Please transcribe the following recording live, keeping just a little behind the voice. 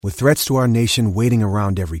With threats to our nation waiting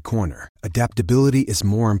around every corner, adaptability is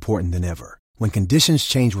more important than ever. When conditions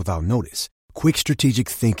change without notice, quick strategic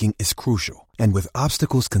thinking is crucial. And with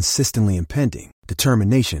obstacles consistently impending,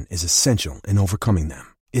 determination is essential in overcoming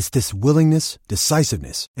them. It's this willingness,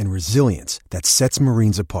 decisiveness, and resilience that sets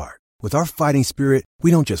Marines apart. With our fighting spirit, we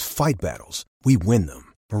don't just fight battles, we win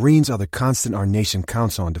them. Marines are the constant our nation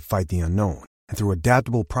counts on to fight the unknown. And through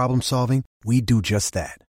adaptable problem solving, we do just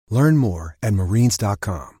that. Learn more at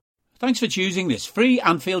marines.com. Thanks for choosing this free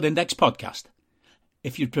Anfield Index podcast.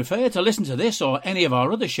 If you'd prefer to listen to this or any of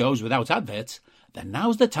our other shows without adverts, then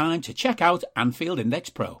now's the time to check out Anfield Index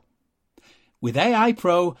Pro. With AI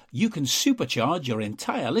Pro, you can supercharge your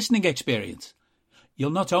entire listening experience. You'll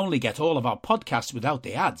not only get all of our podcasts without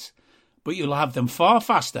the ads, but you'll have them far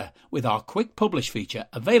faster with our quick publish feature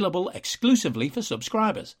available exclusively for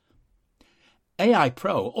subscribers. AI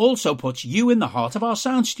Pro also puts you in the heart of our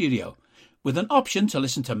sound studio, with an option to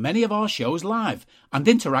listen to many of our shows live and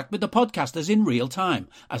interact with the podcasters in real time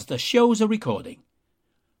as the shows are recording.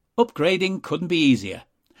 Upgrading couldn't be easier.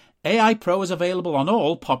 AI Pro is available on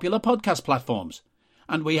all popular podcast platforms,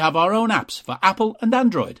 and we have our own apps for Apple and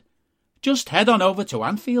Android. Just head on over to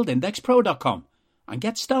AnfieldIndexPro.com and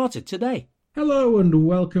get started today. Hello and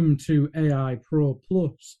welcome to AI Pro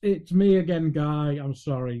Plus. It's me again, Guy. I'm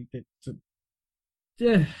sorry.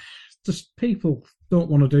 Just people don't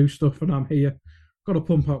want to do stuff and I'm here. Got to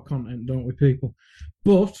pump out content, don't we, people?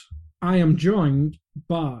 But I am joined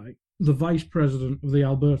by the Vice President of the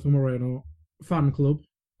Alberto Moreno fan club,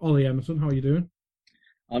 Ollie Emerson. How are you doing?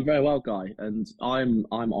 I'm very well, Guy, and I'm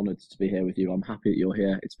honoured to be here with you. I'm happy that you're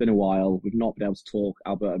here. It's been a while. We've not been able to talk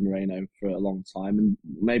Alberto Moreno for a long time, and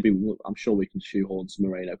I'm sure we can shoehorn some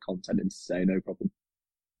Moreno content into today, no problem.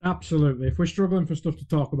 Absolutely. If we're struggling for stuff to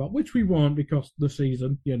talk about, which we won't because the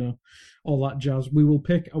season, all that jazz, we will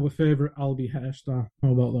pick our favourite Albi hairstyle. How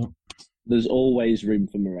about that? There's always room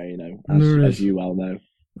for Moreno, as you well know.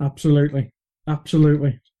 Absolutely. Apart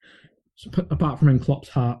from in Klopp's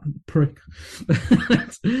heart, prick.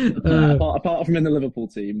 Apart from in the Liverpool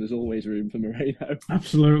team, there's always room for Moreno.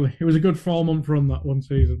 Absolutely. It was a good 4-month run that one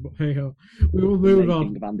season, but hey-ho. We will move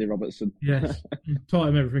on. Of Andy Robertson. Yes, taught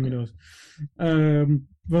him everything he knows.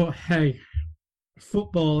 But hey,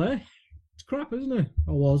 football, it's crap, isn't it?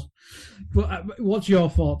 Or was. But what's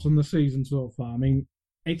your thoughts on the season so far? I mean,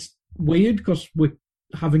 it's weird because we're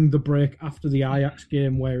having the break after the Ajax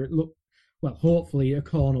game where it looked, well, hopefully a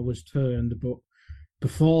corner was turned, but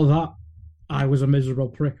before that, I was a miserable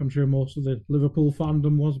prick. I'm sure most of the Liverpool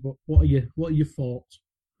fandom was, but what are your thoughts?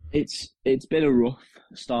 It's been a rough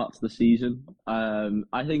start to the season.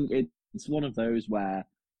 I think it's one of those where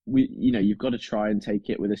you've got to try and take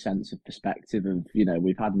it with a sense of perspective of,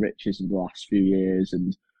 we've had riches in the last few years,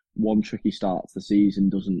 and one tricky start to the season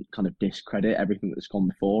doesn't kind of discredit everything that's gone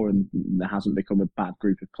before, and there hasn't become a bad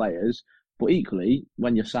group of players. But equally,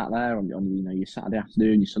 when you're sat there on your Saturday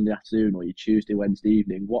afternoon, your Sunday afternoon, or your Tuesday, Wednesday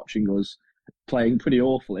evening, watching us playing pretty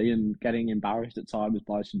awfully and getting embarrassed at times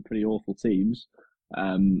by some pretty awful teams,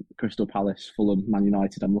 Crystal Palace, Fulham, Man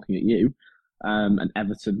United, I'm looking at you, and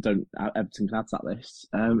Everton can add to that list.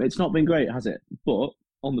 It's not been great, has it? But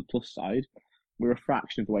on the plus side, we're a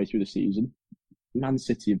fraction of the way through the season. Man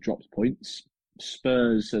City have dropped points.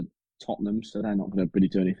 Spurs are Tottenham, so they're not going to really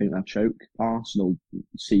do anything. They'll choke. Arsenal,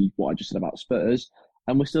 see what I just said about Spurs,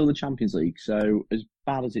 and we're still in the Champions League. So as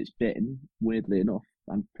bad as it's been, weirdly enough,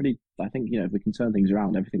 I think if we can turn things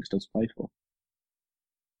around, everything's still to play for.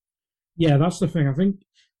 Yeah, that's the thing. I think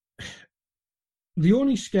the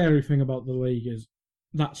only scary thing about the league is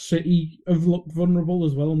that City have looked vulnerable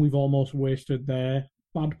as well, and we've almost wasted their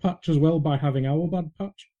bad patch as well by having our bad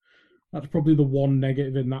patch. That's probably the one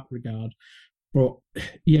negative in that regard. But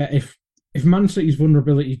yeah, if Man City's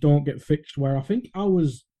vulnerabilities don't get fixed, where I think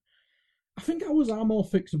ours are more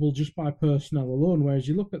fixable just by personnel alone, whereas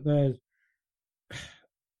you look at theirs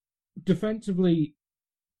defensively,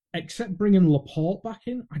 except bringing Laporte back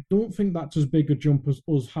in, I don't think that's as big a jump as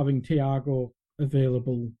us having Thiago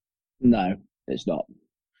available. No, it's not.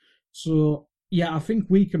 So yeah, I think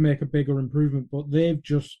we can make a bigger improvement, but they've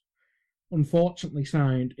just unfortunately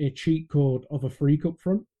signed a cheat code of a freak up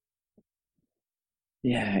front.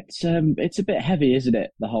 Yeah, it's a bit heavy, isn't it?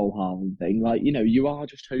 The whole Haaland thing. You are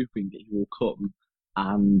just hoping that he will come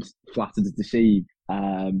and flatter to deceive.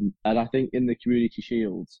 And I think in the Community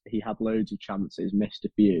Shield, he had loads of chances, missed a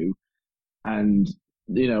few. And,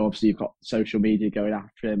 obviously you've got social media going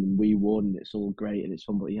after him and we won, and it's all great and it's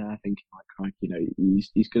fun. But yeah, I think,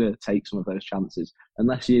 he's going to take some of those chances.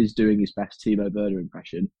 Unless he is doing his best Timo Werner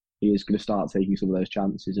impression, he is going to start taking some of those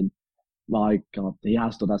chances. And My God, he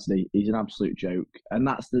has done, hasn't he? He's an absolute joke, and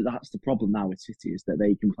that's the problem now with City is that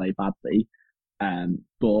they can play badly,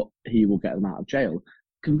 but he will get them out of jail.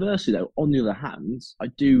 Conversely, though, on the other hand, I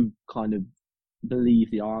do kind of believe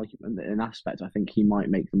the argument that in an aspect, I think he might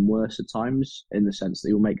make them worse at times in the sense that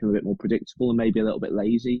he will make them a bit more predictable and maybe a little bit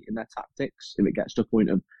lazy in their tactics if it gets to a point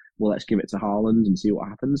of, well, let's give it to Haaland and see what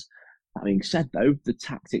happens. That being said, though, the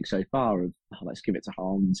tactic so far of let's give it to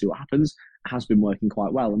Haaland and see what happens has been working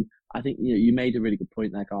quite well. And I think you made a really good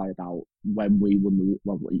point there, Guy, about when we won the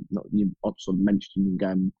you sort of mentioning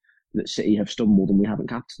that City have stumbled and we haven't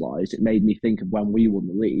capitalised. It made me think of when we won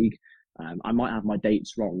the league. I might have my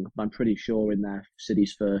dates wrong, but I'm pretty sure in their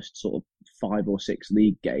City's first sort of 5 or 6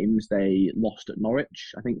 league games, they lost at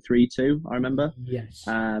Norwich, I think 3-2, I remember. Yes.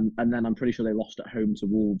 And then I'm pretty sure they lost at home to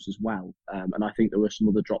Wolves as well. And I think there were some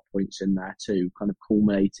other drop points in there too, kind of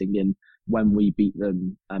culminating in when we beat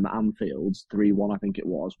them at Anfield, 3-1, I think it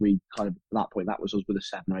was. We kind of, at that point, that was us with a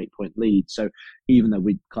 7 or 8 point lead. So even though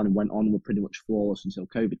we kind of went on and were pretty much flawless until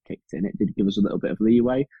COVID kicked in, it did give us a little bit of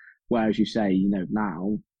leeway. Whereas you say,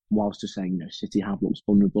 now, whilst just saying, City have looked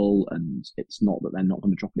vulnerable and it's not that they're not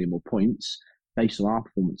going to drop any more points, based on our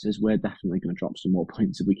performances, we're definitely going to drop some more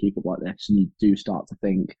points if we keep up like this. And you do start to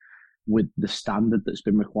think, with the standard that's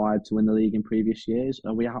been required to win the league in previous years,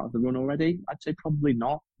 are we out of the run already? I'd say probably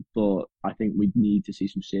not, but I think we need to see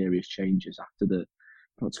some serious changes after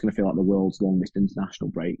what's going to feel like the world's longest international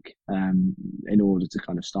break in order to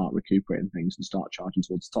kind of start recuperating things and start charging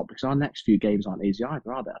towards the top. Because our next few games aren't easy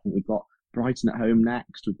either, are they? I think we've got Brighton at home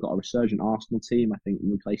next. We've got a resurgent Arsenal team. I think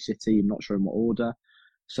we play City. I'm not sure in what order.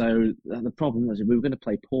 So the problem was if we were going to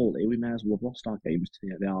play poorly, we may as well have lost our games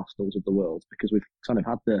to the Arsenals of the world because we've kind of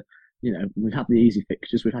had we've had the easy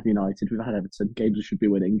fixtures. We've had United. We've had Everton. Games we should be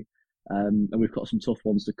winning. And we've got some tough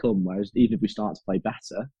ones to come. Whereas even if we start to play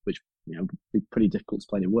better, which would be pretty difficult to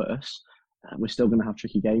play any worse, we're still going to have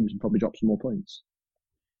tricky games and probably drop some more points.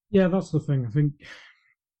 Yeah, that's the thing. I think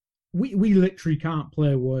we literally can't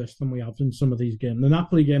play worse than we have in some of these games. The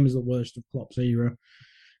Napoli game is the worst of Klopp's era.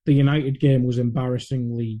 The United game was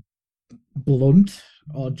embarrassingly blunt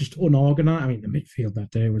or just unorganised. I mean, the midfield that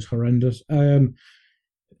day was horrendous.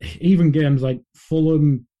 Even games like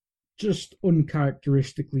Fulham, just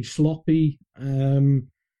uncharacteristically sloppy. Everton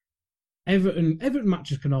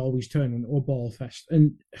matches can always turn into a ball fest.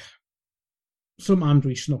 And sometimes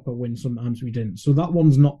we snuck a win, sometimes we didn't. So that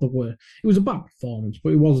one's not the worst. It was a bad performance,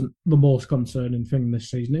 but it wasn't the most concerning thing this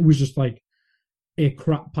season. It was just like a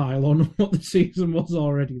crap pile on what the season was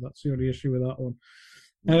already. That's the only issue with that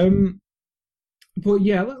one. But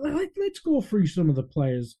yeah, let's go through some of the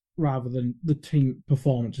players rather than the team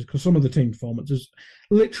performances, because some of the team performances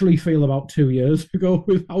literally feel about 2 years ago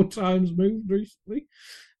with how times moved recently.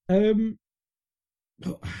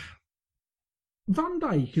 But Van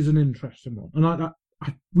Dijk is an interesting one, and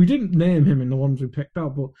we didn't name him in the ones we picked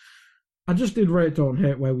out, but I just did Rate Don't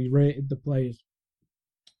Hate where we rated the players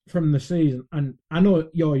from the season, and I know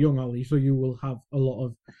you're young, Ollie, so you will have a lot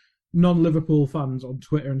of non-Liverpool fans on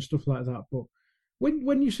Twitter and stuff like that, but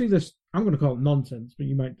when you see this, I'm going to call it nonsense, but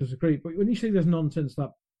you might disagree, but when you see this nonsense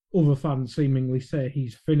that other fans seemingly say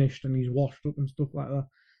he's finished and he's washed up and stuff like that,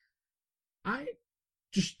 I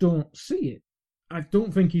just don't see it. I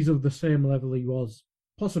don't think he's of the same level he was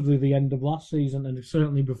possibly the end of last season and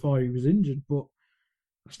certainly before he was injured, but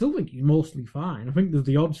I still think he's mostly fine. I think there's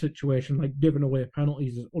the odd situation like giving away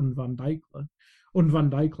penalties as un-Van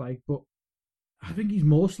Dijk-like, but I think he's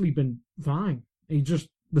mostly been fine.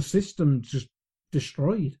 The system's just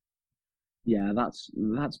destroyed. Yeah, that's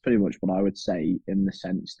pretty much what I would say in the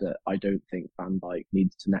sense that I don't think Van Dijk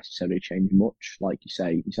needs to necessarily change much. Like you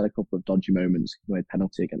say, he's had a couple of dodgy moments with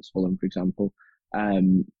penalty against Fulham, for example.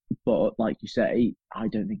 But like you say, I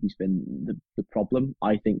don't think he's been the problem.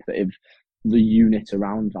 I think that if the unit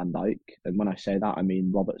around Van Dijk, and when I say that, I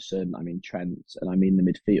mean Robertson, I mean Trent, and I mean the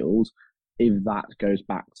midfield, if that goes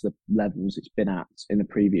back to the levels it's been at in the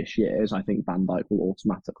previous years, I think Van Dijk will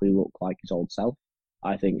automatically look like his old self.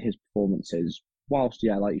 I think his performances, whilst,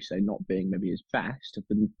 like you say, not being maybe his best, have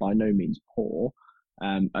been by no means poor.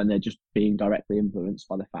 And they're just being directly influenced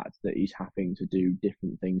by the fact that he's having to do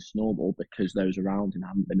different things to normal because those around him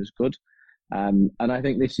haven't been as good. And I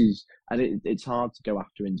think it's hard to go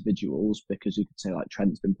after individuals because you could say like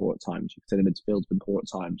Trent's been poor at times, you could say the midfield's been poor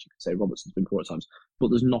at times, you could say Robertson's been poor at times, but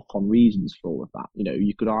there's knock-on reasons for all of that.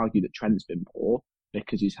 You could argue that Trent's been poor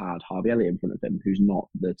because he's had Harvey Elliott in front of him, who's not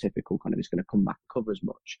the typical kind of he's going to come back and cover as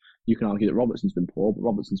much. You can argue that Robertson's been poor, but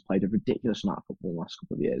Robertson's played a ridiculous amount of football in the last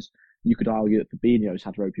couple of years. You could argue that Fabinho's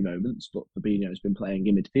had ropey moments, but Fabinho's been playing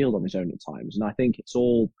in midfield on his own at times. And I think it's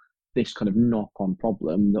all this kind of knock-on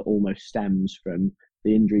problem that almost stems from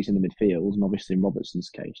the injuries in the midfield, and obviously in Robertson's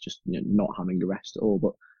case, just not having a rest at all.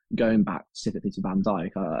 But going back specifically to Van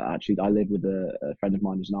Dijk, I live with a friend of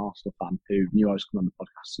mine who's an Arsenal fan who knew I was coming on the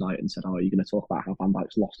podcast tonight and said, "Oh, are you going to talk about how Van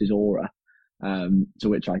Dijk's lost his aura?" To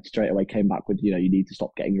which I straight away came back with, you need to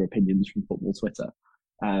stop getting your opinions from football Twitter.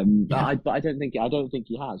 But I don't think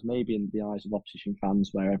he has. Maybe in the eyes of opposition fans,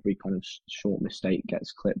 where every kind of short mistake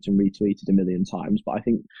gets clipped and retweeted a million times. But I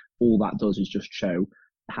think all that does is just show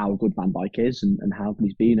how good Van Dijk is and how good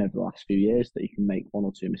he's been over the last few years, that he can make one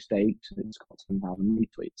or two mistakes and it's got 10,000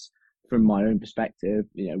 retweets. From my own perspective,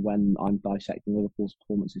 when I'm dissecting Liverpool's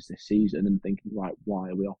performances this season and thinking, right, why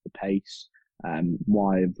are we off the pace?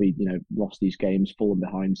 Why have we, lost these games, fallen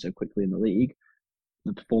behind so quickly in the league?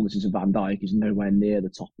 The performances of Van Dijk is nowhere near the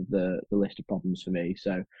top of the list of problems for me.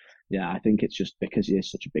 So, yeah, I think it's just because he is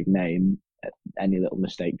such a big name, any little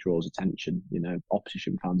mistake draws attention.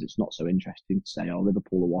 Opposition fans, it's not so interesting to say, oh,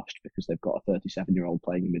 Liverpool are washed because they've got a 37-year-old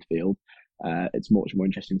playing in midfield. It's much more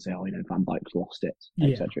interesting to say, oh, Van Dijk's lost it,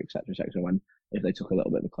 etc., etc., etc. When if they took a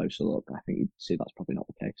little bit of a closer look, I think you'd see that's probably not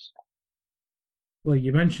the case. Well,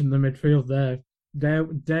 you mentioned the midfield there.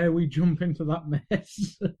 Dare we jump into that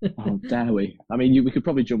mess? Oh, dare we? I mean, we could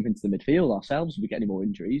probably jump into the midfield ourselves if we get any more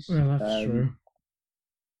injuries. Well, that's true.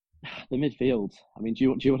 The midfield. I mean, do you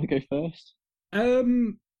want to go first?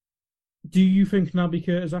 Do you think Naby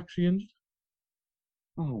Keita is actually injured?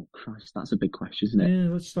 Oh Christ, that's a big question, isn't it? Yeah,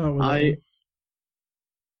 let's start with that.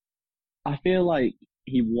 I feel like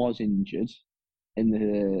he was injured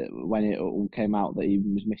when it all came out that he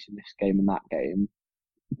was missing this game and that game,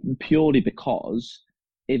 purely because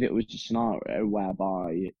if it was a scenario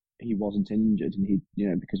whereby he wasn't injured and he,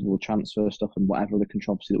 because of all the transfer stuff and whatever the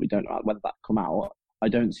controversy that we don't know whether that come out, I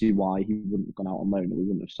don't see why he wouldn't have gone out on loan or we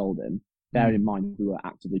wouldn't have sold him. Bearing in mind we were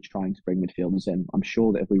actively trying to bring midfielders in. I'm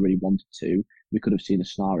sure that if we really wanted to, we could have seen a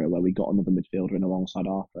scenario where we got another midfielder in alongside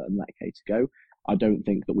Arthur and let Keita go. I don't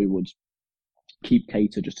think that we would keep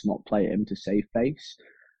Keita just to not play him to save face.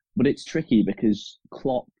 But it's tricky because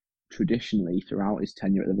Klopp traditionally throughout his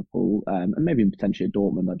tenure at Liverpool, and maybe potentially at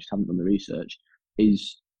Dortmund, I just haven't done the research,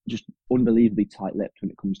 is just unbelievably tight-lipped when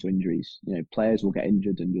it comes to injuries. Players will get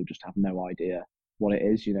injured and you'll just have no idea what it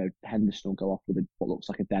is. Henderson will go off with what looks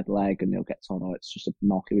like a dead leg and they'll get told, oh, it's just a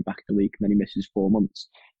knock, he'll be back in a week, and then he misses 4 months.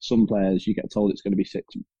 Some players, you get told it's going to be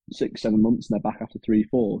 6-7 months and they're back after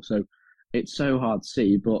 3-4. So it's so hard to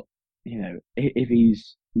see, but if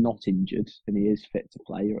he's not injured and he is fit to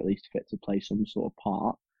play, or at least fit to play some sort of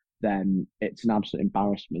part, then it's an absolute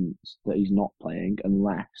embarrassment that he's not playing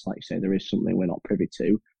unless, like you say, there is something we're not privy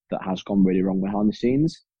to that has gone really wrong behind the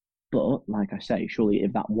scenes. But like I say, surely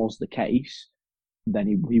if that was the case, then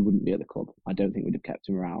he wouldn't be at the club. I don't think we'd have kept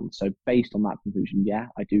him around. So based on that conclusion, yeah,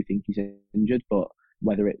 I do think he's injured, but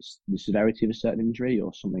whether it's the severity of a certain injury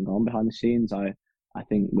or something on behind the scenes, I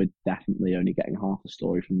think we're definitely only getting half the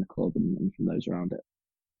story from the club and from those around it.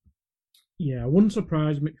 Yeah, it wouldn't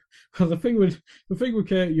surprise me. Well, the thing with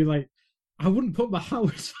Keita, you're like, I wouldn't put my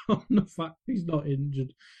house on the fact he's not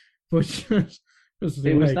injured. But just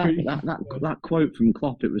it was that quote from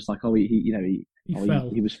Klopp. It was like, oh, he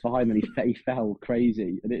was fine and he fell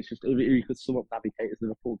crazy, and it's just, if you could sum up Naby Keita's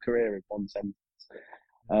Liverpool career in one sentence.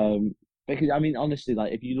 Because I mean, honestly,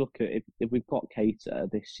 like if you look at if we've got Keita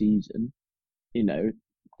this season, he's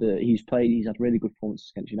had really good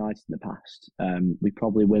performances against United in the past. We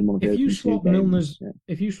probably win one of those.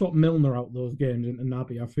 If you swap Milner out those games into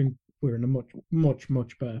Naby, I think we're in a much, much,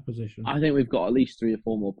 much better position. I think we've got at least 3 or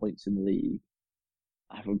 4 more points in the league.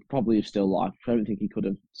 I would probably still. I don't think he could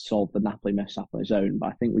have solved the Napoli mess up on his own, but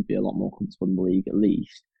I think we'd be a lot more comfortable in the league at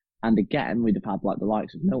least. And again, we'd have had like the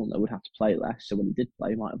likes of Milner would have to play less, so when he did play,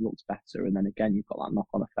 he might have looked better. And then again, you've got that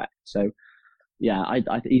knock-on effect. So yeah,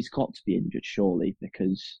 he's got to be injured surely,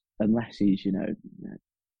 because unless he's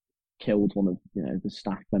killed one of the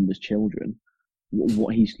staff members' children,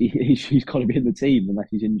 what he's got to be in the team unless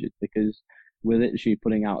he's injured, because we're literally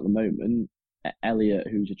putting out at the moment Elliot,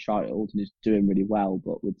 who's a child and is doing really well,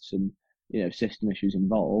 but with some system issues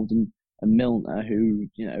involved, and Milner, who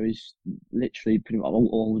is literally pretty much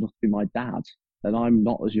old enough to be my dad. And I'm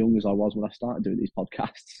not as young as I was when I started doing these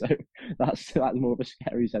podcasts, so that's more of a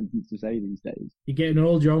scary sentence to say these days. You're getting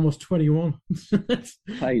old. You're almost 21.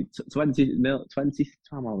 Hey, 23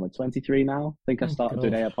 now. I think I started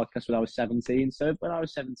doing a podcast when I was 17. So when I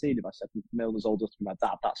was 17, if I said Milner's old enough to be my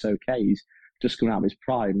dad, that's okay. He's just coming out of his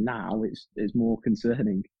prime. Now it's more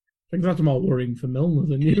concerning. I think that's more worrying for Milner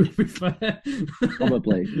than you, to be fair.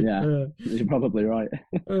 Probably, yeah. You're probably right.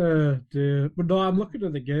 Dear. But no, I'm looking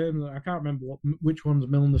at the game. I can't remember which ones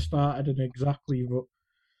Milner started in exactly, but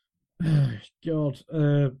God.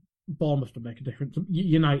 Bournemouth to make a difference.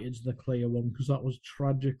 United's the clear one because that was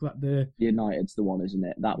tragic that day. United's the one, isn't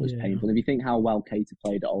it? That was Yeah. painful. If you think how well Keita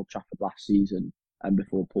played at Old Trafford last season and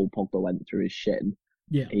before Paul Pogba went through his shin,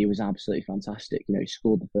 Yeah. he was absolutely fantastic. He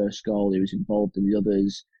scored the first goal. He was involved in the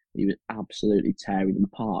others. He was absolutely tearing them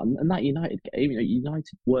apart. And that United game,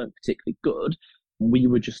 United weren't particularly good. We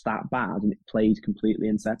were just that bad, and it played completely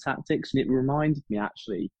into their tactics. And it reminded me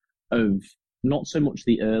actually of not so much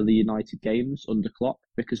the early United games under Klopp,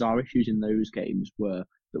 because our issues in those games were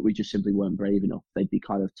that we just simply weren't brave enough. They'd be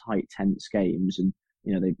kind of tight, tense games, and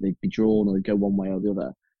they'd be drawn or they'd go one way or the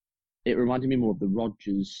other. It reminded me more of the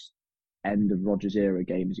Rodgers end of Rodgers era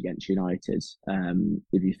games against United.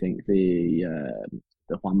 If you think the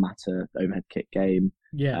Juan Mata overhead kick game,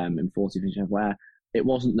 in 40th, where it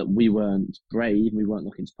wasn't that we weren't brave, we weren't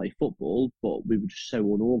looking to play football, but we were just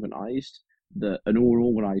so unorganised that an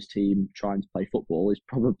all-organised team trying to play football is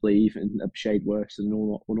probably even a shade worse than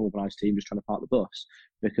an unorganised team just trying to park the bus,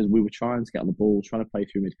 because we were trying to get on the ball, trying to play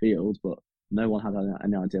through midfield, but no one had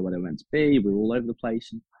any idea where they were meant to be. We were all over the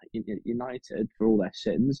place. And United, for all their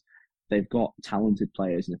sins, they've got talented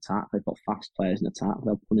players in attack. They've got fast players in attack.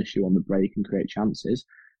 They'll punish you on the break and create chances.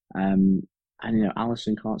 And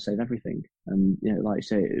Alisson can't save everything. And like you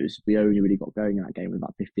say, we only really got going in that game with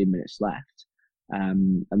about 15 minutes left.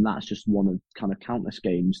 And that's just one of kind of countless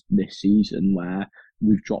games this season where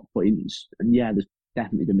we've dropped points. And there's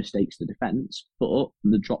definitely been mistakes in the defence, but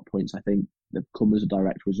the drop points, I think, they've come as a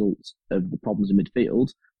direct result of the problems in midfield,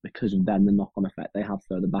 because of then the knock-on effect they have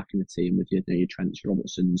further back in the team with your Trents, your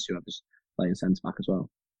Robertsons, whoever's playing centre-back as well.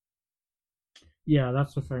 Yeah,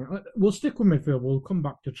 that's the thing. We'll stick with midfield. We'll come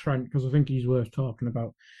back to Trent because I think he's worth talking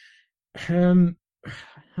about. I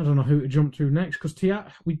don't know who to jump to next because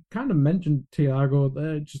we kind of mentioned Thiago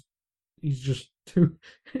there. He's just too.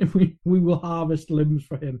 we will harvest limbs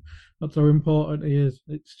for him. That's how important he is.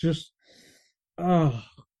 It's just,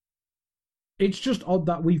 it's just odd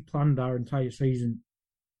that we've planned our entire season,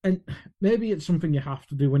 and maybe it's something you have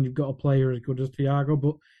to do when you've got a player as good as Thiago.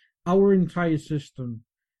 But our entire system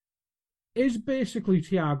is basically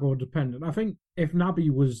Thiago dependent. I think if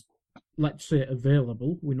Naby was, let's say,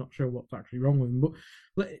 available, we're not sure what's actually wrong with him,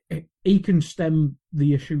 but he can stem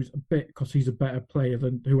the issues a bit because he's a better player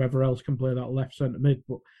than whoever else can play that left centre mid.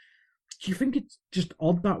 But do you think it's just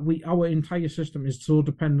odd that our entire system is so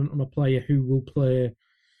dependent on a player who will play,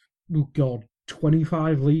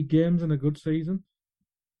 25 league games in a good season?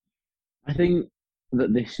 I think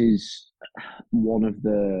that this is one of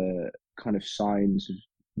the kind of signs of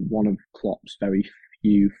one of Klopp's very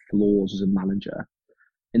few flaws as a manager,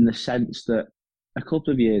 in the sense that a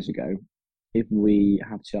couple of years ago, if we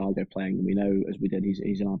have Thiago playing, and we know as we did,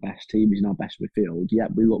 he's in our best team, he's in our best midfield,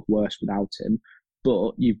 we look worse without him,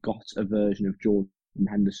 but you've got a version of Jordan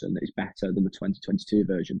Henderson that is better than the 2022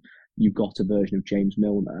 version. You've got a version of James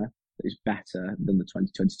Milner that is better than the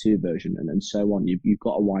 2022 version, and so on. You've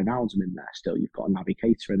got a Wijnaldum in there still. You've got a Naby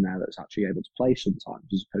Keita in there that's actually able to play sometimes,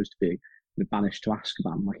 as opposed to being banished to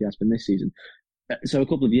Azkaban like he has been this season. So a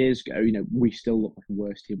couple of years ago, we still look like a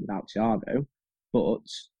worse team without Thiago, but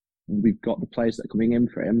we've got the players that are coming in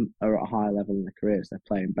for him are at a higher level in their careers. They're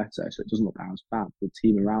playing better, so it doesn't look as bad. The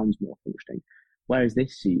team around's more functioning. Whereas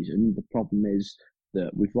this season, the problem is that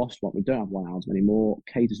we've lost one. We don't have Wijnaldum anymore.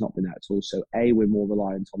 Keita's not been there at all. So A, we're more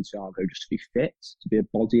reliant on Thiago just to be fit, to be a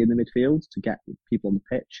body in the midfield, to get people on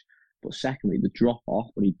the pitch. But secondly, the drop-off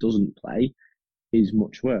when he doesn't play is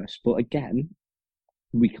much worse. But again,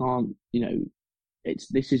 we can't,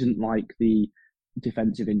 this isn't like the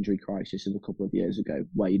defensive injury crisis of a couple of years ago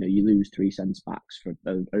where, you lose 3 centre-backs for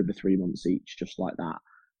over 3 months each, just like that,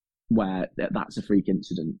 where that's a freak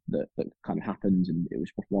incident that kind of happened and it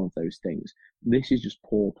was one of those things. This is just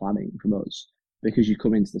poor planning from us, because you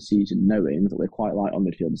come into the season knowing that we're quite light on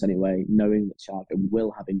midfielders anyway, knowing that Thiago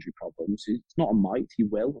will have injury problems. It's not a might, he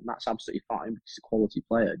will, and that's absolutely fine because he's a quality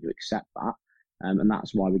player. You accept that, and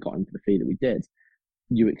that's why we got him for the fee that we did.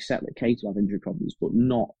 You accept that Keita will have injury problems, but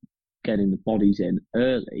not getting the bodies in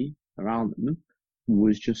early around them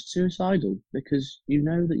was just suicidal, because you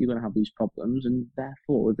know that you're going to have these problems, and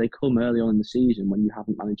therefore if they come early on in the season when you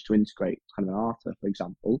haven't managed to integrate kind of an Arthur, for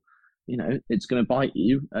example, it's going to bite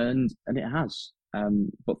you, and it has.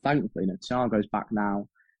 But thankfully, Thiago's back now.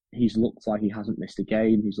 He's looked like he hasn't missed a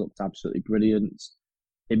game. He's looked absolutely brilliant.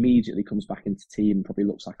 Immediately comes back into team, probably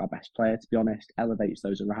looks like our best player, to be honest, elevates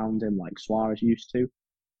those around him like Suarez used to.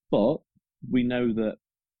 But we know that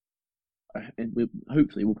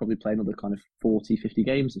hopefully we'll probably play another kind of 40, 50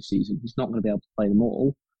 games this season. He's not going to be able to play them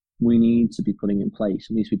all. We need to be putting in place,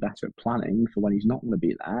 we need to be better at planning for when he's not going to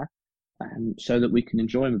be there. so that we can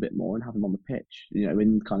enjoy him a bit more and have him on the pitch,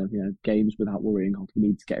 in kind of, games without worrying, oh, we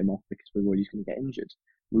need to get him off because we're worried he's going to get injured.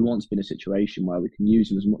 We want to be in a situation where we can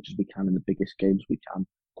use him as much as we can in the biggest games we can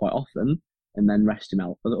quite often, and then rest him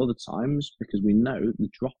out for the other times because we know the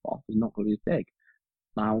drop-off is not going to be as big.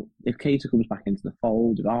 Now, if Keita comes back into the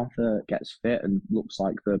fold, if Arthur gets fit and looks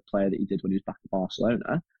like the player that he did when he was back at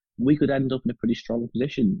Barcelona, we could end up in a pretty strong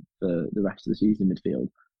position for the rest of the season in midfield.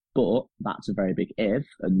 But that's a very big if,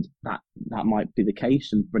 and that might be the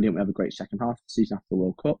case, and brilliant, we have a great second half of the season after the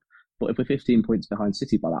World Cup. But if we're 15 points behind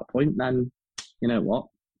City by that point, then you know what?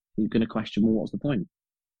 You're going to question, well, what's the point?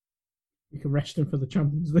 We can rest him for the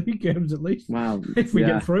Champions League games at least. Wow, if we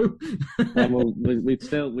get through. Well, we'd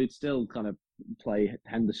still kind of play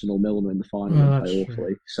Henderson or Milner in the final and play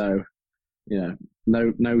awfully. So,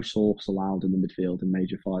 no source allowed in the midfield in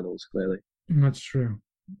major finals. Clearly, that's true.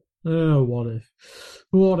 Oh, what if?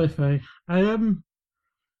 What if, eh? Do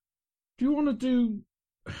you want to do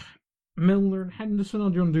Milner and Henderson, or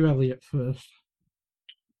do you want to do Elliott first?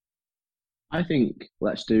 I think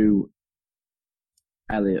let's do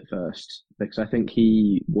Elliott first, because I think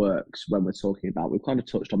he works when we're talking about. We've kind of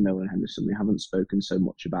touched on Milner and Henderson. We haven't spoken so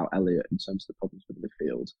much about Elliott in terms of the problems with the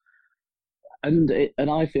midfield.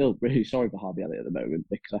 And I feel really sorry for Harvey Elliott at the moment,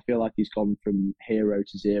 because I feel like he's gone from hero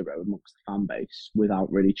to zero amongst the fan base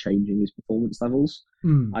without really changing his performance levels.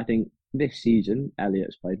 I think this season,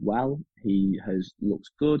 Elliott's played well. He has looked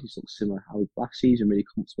good. He's looked similar to how he did last season, really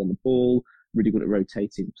comfortable on the ball, really good at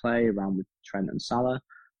rotating play around with Trent and Salah.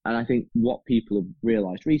 And I think what people have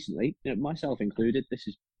realised recently, myself included,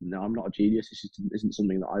 I'm not a genius. This isn't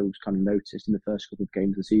something that I was kind of noticed in the first couple of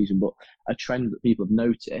games of the season, but a trend that people have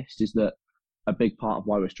noticed is that a big part of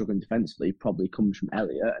why we're struggling defensively probably comes from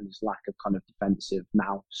Elliott and his lack of kind of defensive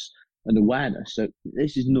nous and awareness. So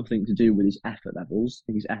this is nothing to do with his effort levels. I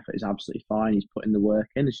think his effort is absolutely fine. He's putting the work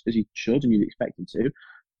in as he should, and you'd expect him to.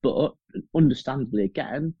 But understandably,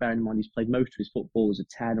 again, bearing in mind he's played most of his football as a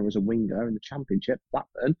 10 or as a winger in the Championship,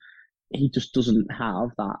 Blackburn, he just doesn't have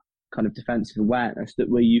that kind of defensive awareness that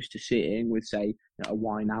we're used to seeing with, say, a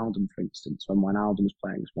Wijnaldum, for instance, when Wijnaldum was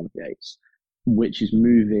playing as one of the eights, which is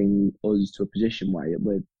moving us to a position where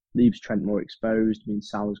it leaves Trent more exposed. I mean,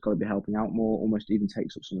 Salah's got to be helping out more, almost even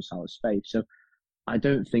takes up some of Salah's space. So I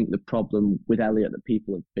don't think the problem with Elliott that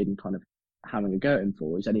people have been kind of having a go at him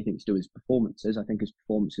for is anything to do with his performances. I think his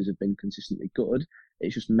performances have been consistently good.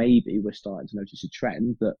 It's just maybe we're starting to notice a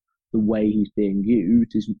trend that the way he's being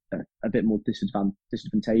used is a bit more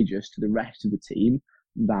disadvantageous to the rest of the team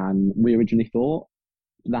than we originally thought.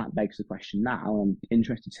 That begs the question now. I'm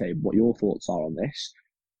interested to hear what your thoughts are on this.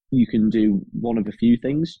 You can do one of a few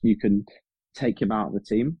things. You can take him out of the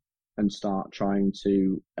team and start trying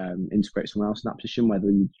to integrate someone else in that position, whether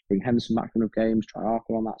you bring Henderson back from the games, try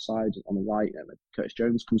Arthur on that side, on the right, Curtis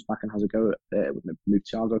Jones comes back and has a go at it, we're going to move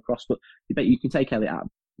Thiago across, but you can take Elliott out of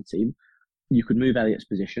the team. You could move Elliott's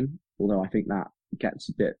position, although I think that gets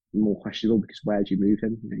a bit more questionable, because where do you move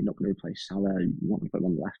him? You're not going to replace Salah, you want to put him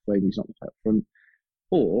on the left wing, he's not going to play up front.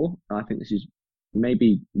 Or, I think this is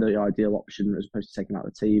maybe the ideal option as opposed to taking out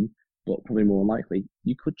the team, but probably more unlikely,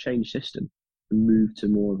 you could change system and move to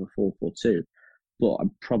more of a 4-4-2. But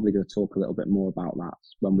I'm probably going to talk a little bit more about that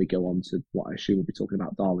when we go on to what I assume we'll be talking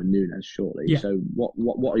about Darwin Núñez shortly. Yeah. So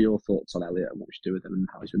what are your thoughts on Elliott and what we should do with him and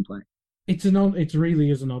how he's been playing? It really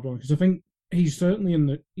is an odd one, because I think he's certainly in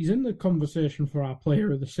the conversation for our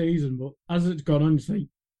player of the season, but as it's gone on,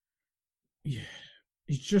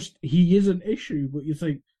 he is an issue, but you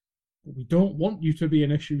think, we don't want you to be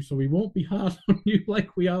an issue, so we won't be hard on you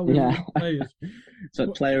like we are with other players.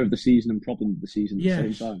 So player of the season and problem of the season at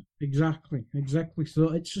the same time. Exactly. So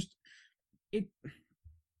it's just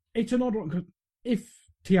it's an odd one, because if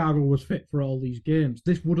Thiago was fit for all these games,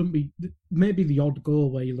 this wouldn't be maybe the odd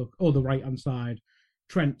goal where you look, the right hand side,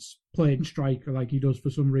 Trent's playing striker like he does for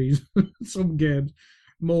some reason. Some games,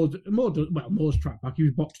 Mo's track back. He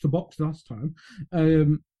was box to box last time.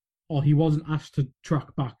 Or he wasn't asked to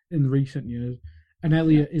track back in recent years, and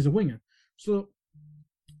Elliott is a winger. So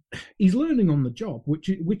he's learning on the job,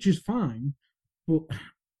 which is fine, but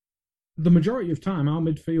the majority of time our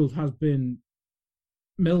midfield has been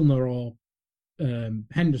Milner or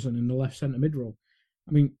Henderson in the left centre mid role.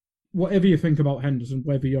 I mean, whatever you think about Henderson,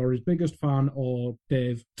 whether you're his biggest fan or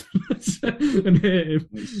Dave and hate him,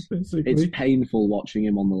 it's painful watching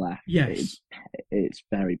him on the left. Yes. It's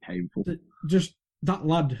very painful. That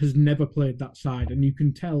lad has never played that side, and you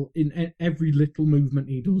can tell in every little movement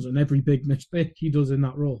he does and every big mistake he does in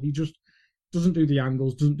that role. He just doesn't do the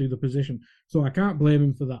angles, doesn't do the position. So I can't blame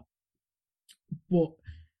him for that. But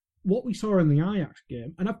what we saw in the Ajax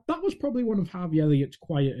game, and that was probably one of Harvey Elliott's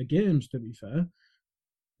quieter games, to be fair,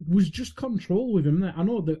 was just control with him there. I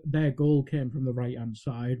know that their goal came from the right-hand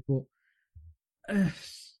side, but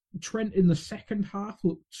Trent in the second half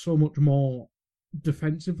looked so much more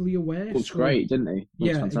defensively aware. Looks great, didn't he?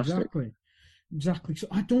 Looks fantastic. Exactly. So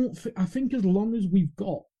I think as long as we've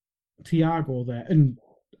got Thiago there and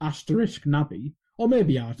asterisk Naby, or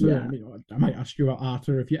maybe Arthur. I might ask you about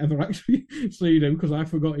Arthur if you ever actually seen him, because I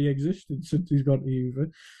forgot he existed since he's gone to Juve.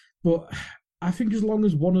 But I think as long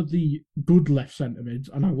as one of the good left centre mids,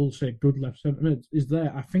 and I will say good left centre mids, is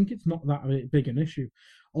there, I think it's not that big an issue.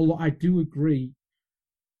 Although I do agree,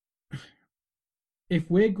 if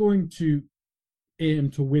we're going to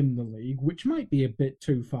aim to win the league, which might be a bit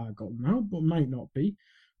too far gone now, but might not be.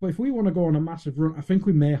 But if we want to go on a massive run, I think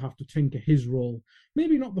we may have to tinker his role.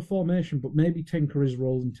 Maybe not the formation, but maybe tinker his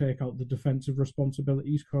role and take out the defensive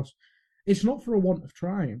responsibilities, because it's not for a want of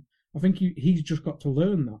trying. I think he's just got to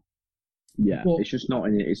learn that. Yeah, but it's just not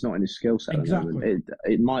in his skill set. Exactly.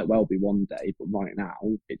 It might well be one day, but right now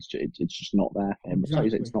it's just not there for him.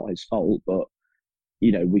 Exactly. It's not his fault, but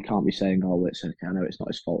we can't be saying, "Oh, it's okay. I know it's not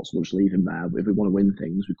his fault, so we'll just leave him there." If we want to win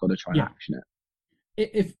things, we've got to try and action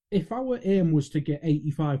it. If our aim was to get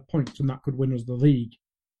 85 points and that could win us the league,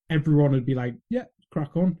 everyone would be like, "Yeah,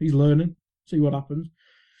 crack on. He's learning. See what happens."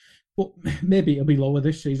 But maybe it'll be lower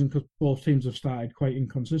this season because both teams have started quite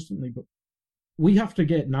inconsistently. But we have to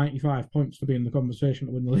get 95 points to be in the conversation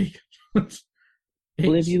to win the league.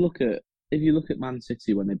 Well, if you look at Man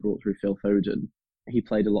City when they brought through Phil Foden, he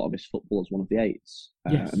played a lot of his football as one of the eights,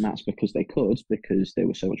 and that's because they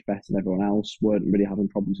were so much better than everyone else, weren't really having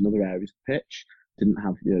problems in other areas of the pitch, didn't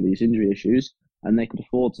have these injury issues, and they could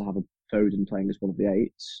afford to have a Foden playing as one of the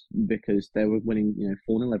eights because they were winning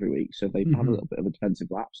 4-0 every week. So if they have a little bit of a defensive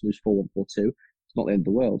lapse, lose 4-1, 4-2, it's not the end of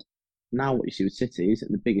the world. Now what you see with City is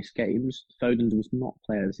in the biggest games, Foden does not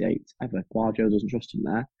play as the eight ever. Guardiola doesn't trust him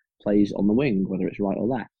there. Plays on the wing, whether it's right or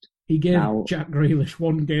left. He gave Jack Grealish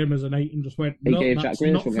one game as an 8 and just went, "No, that's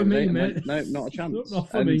not for me, mate. No, not a chance. Not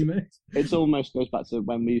for me, mate." It almost goes back to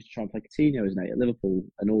when we used to try and play Coutinho as an 8 at Liverpool,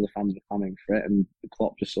 and all the fans were clamoring for it, and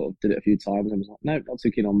Klopp just sort of did it a few times and was like, "No, not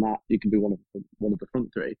too keen on that. You can be one of the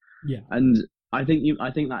front three." Yeah. And I think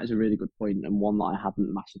that is a really good point, and one that I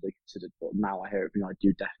hadn't massively considered, but now I hear it, I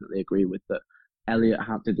do definitely agree with that. Elliott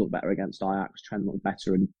did look better against Ajax. Trent looked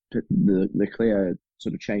better, and the clear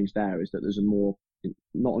sort of change there is that there's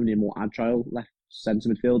not only a more agile left centre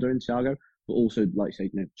midfielder in Thiago, but also, like you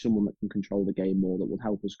say, someone that can control the game more, that will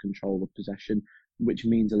help us control the possession, which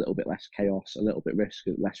means a little bit less chaos, a little bit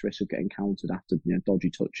less risk of getting countered after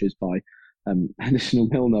dodgy touches by Henderson or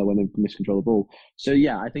Milner when they miscontrol the ball. So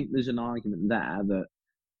yeah, I think there's an argument there that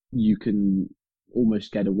you can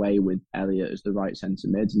almost get away with Elliott as the right centre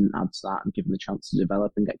mid and add to that and give him the chance to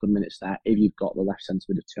develop and get good minutes there if you've got the left centre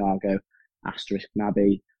mid of Thiago, asterisk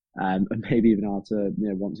Naby, and maybe even Arthur,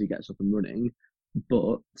 once he gets up and running.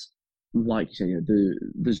 But like you say,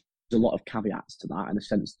 there's a lot of caveats to that in the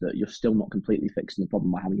sense that you're still not completely fixing the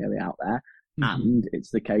problem by having Elliott out there. Mm-hmm. And it's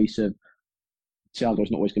the case of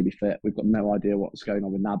Thiago's not always going to be fit. We've got no idea what's going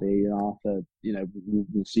on with Naby and Arthur.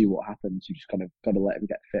 We'll see what happens. You just kind of got to let him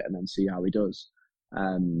get fit and then see how he does.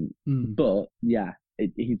 But yeah,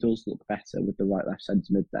 he does look better with the right left centre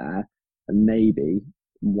mid there, and maybe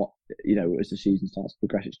as the season starts to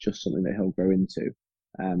progress, it's just something that he'll grow into.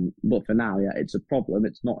 But for now, yeah, it's a problem.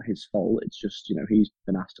 It's not his fault. It's just he's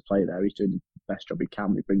been asked to play there. He's doing the best job he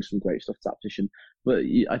can. He brings some great stuff to that position. But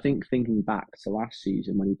I think thinking back to last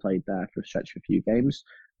season when he played there for a stretch of a few games,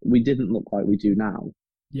 we didn't look like we do now.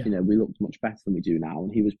 Yeah. We looked much better than we do now,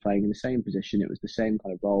 and he was playing in the same position. It was the same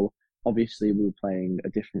kind of role. Obviously, we were playing a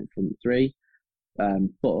different front three,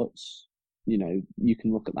 but you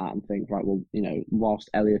can look at that and think, right, well, whilst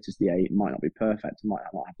Elliott is the 8, might not be perfect, might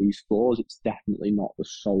not have these flaws, it's definitely not the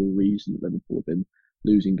sole reason that Liverpool have been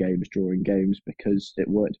losing games, drawing games, because it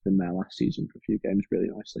worked for them there last season for a few games really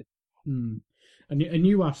nicely. And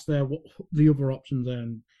you asked there what the other options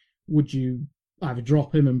then, would you either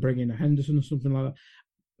drop him and bring in a Henderson or something like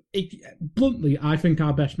that? Bluntly, I think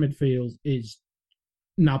our best midfield is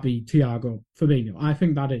Naby, Thiago, Fabinho. I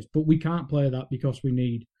think that is, but we can't play that because we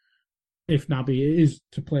need, if Naby is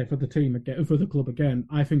to play for the team again, for the club again,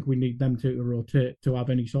 I think we need them to rotate to have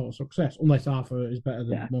any sort of success, unless Arthur is better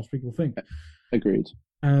than most people think. Agreed.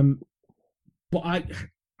 But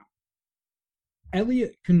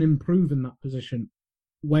Elliott can improve in that position,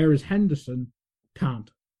 whereas Henderson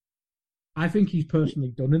can't. I think he's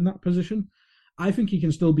personally done in that position. I think he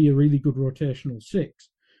can still be a really good rotational 6.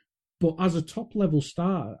 But as a top-level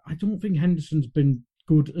starter, I don't think Henderson's been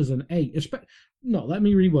good as an 8. No, let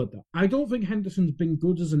me reword that. I don't think Henderson's been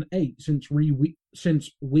good as an 8 since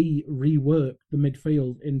we reworked the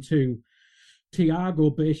midfield into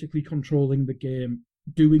Thiago basically controlling the game,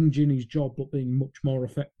 doing Ginny's job, but being much more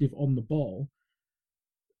effective on the ball.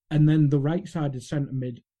 And then the right-sided centre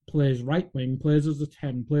mid plays right wing, plays as a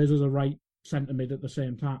 10, plays as a right centre mid at the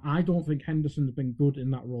same time. I don't think Henderson's been good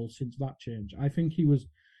in that role since that change. I think he was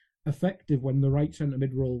effective when the right centre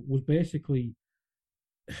mid role was basically.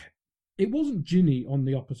 It wasn't Ginny on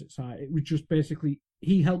the opposite side. It was just basically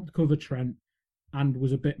he helped cover Trent and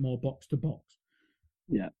was a bit more box to box.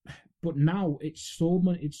 Yeah. But now it's so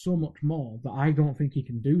much more that I don't think he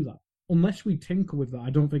can do that. Unless we tinker with that, I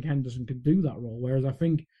don't think Henderson can do that role. Whereas I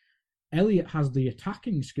think Elliott has the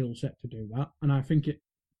attacking skill set to do that, and I think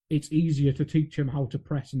it's easier to teach him how to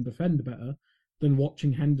press and defend better than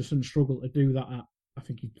watching Henderson struggle to do that at, I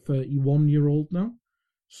think he's 31-year-old now.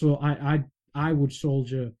 So I would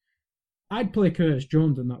soldier. I'd play Curtis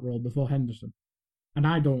Jones in that role before Henderson, and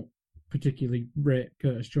I don't particularly rate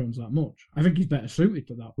Curtis Jones that much. I think he's better suited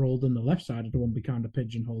to that role than the left-sided one we kind of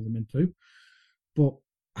pigeonhole him into. But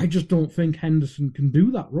I just don't think Henderson can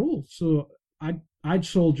do that role. So I'd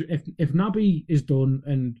soldier if Naby is done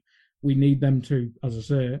and we need them to, as I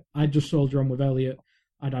say, I'd just soldier on with Elliott.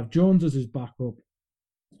 I'd have Jones as his backup.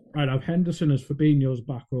 I'd have Henderson as Fabinho's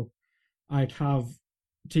backup. I'd have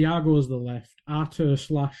Thiago as the left,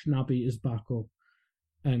 Arthur/Naby as backup.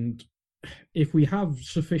 And if we have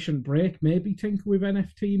sufficient break, maybe tinker with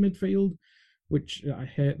NFT midfield, which I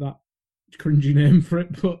hate that cringy name for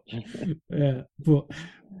it, but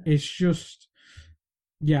it's just,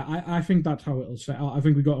 I think that's how it'll set out. I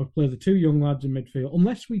think we've got to play the two young lads in midfield.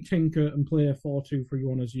 Unless we tinker and play a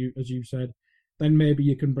 4-2-3-1, as you said, then maybe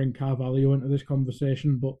you can bring Carvalho into this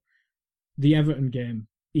conversation. But the Everton game,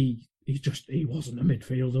 he wasn't a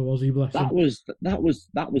midfielder, was he? Bless him. That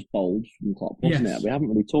was bold from Klopp, wasn't Yes. it? We haven't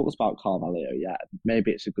really talked about Carvalho yet.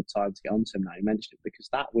 Maybe it's a good time to get onto him now. You mentioned it because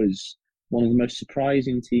that was one of the most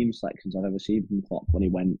surprising team selections I've ever seen from Klopp when he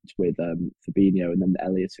went with Fabinho and then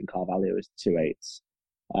Elliott and Carvalho as 2/8s.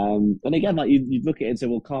 And again, like you look at it and say,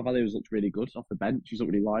 well, Carvalho's looked really good off the bench. He's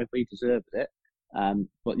looked really lively. He deserved it.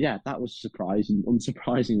 But yeah, that was surprising.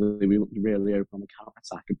 Unsurprisingly, we looked really open on the counter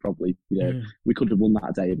attack and probably, we could have won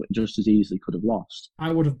that day, but just as easily could have lost.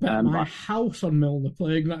 I would have bet my house on Milner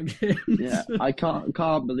playing that game. Yeah, I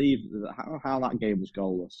can't believe how that game was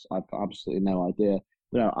goalless. I've absolutely no idea.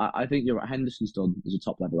 But no, I think you're right. Henderson's done as a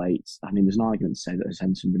top level 8. I mean, there's an argument to say that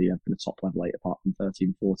Henderson really have been a top level 8 apart from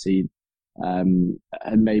 13-14. And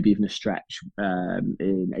maybe even a stretch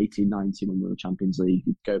in 18-19 when we were in the Champions League.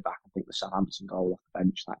 You'd go back and think the Southampton goal off the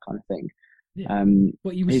bench, that kind of thing. Yeah.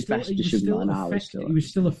 But he was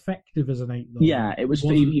still effective as an 8, though. Yeah, it was.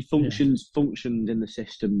 He functioned in the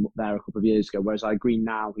system there a couple of years ago. Whereas I agree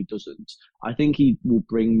now he doesn't. I think he will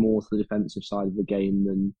bring more to the defensive side of the game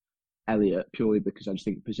than Elliott, purely because I just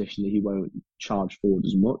think positionally he won't charge forward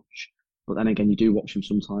as much. But then again, you do watch him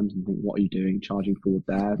sometimes and think, what are you doing, charging forward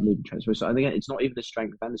there, moving transfer? So I think it's not even the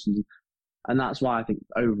strength of Henderson. And that's why I think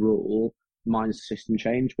overall, minus the system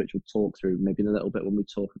change, which we'll talk through maybe in a little bit when we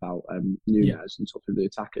talk about Nunez and talk through the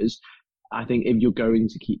attackers. I think if you're going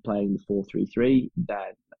to keep playing the 4-3-3,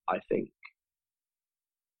 then I think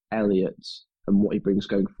Elliott and what he brings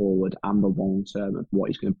going forward and the long term of what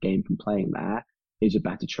he's going to gain from playing there is a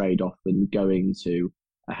better trade-off than going to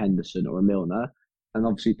a Henderson or a Milner. And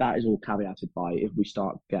obviously that is all caveated by if we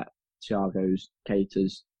start to get Thiago's,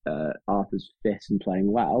 Keita's, Arthur's fit and playing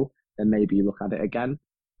well, then maybe you look at it again.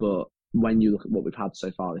 But when you look at what we've had so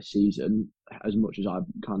far this season, as much as I've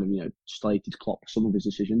kind of, slated Klopp for some of his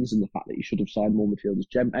decisions and the fact that he should have signed more midfielders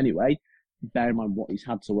anyway, bear in mind what he's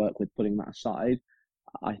had to work with, putting that aside,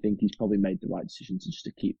 I think he's probably made the right decision to just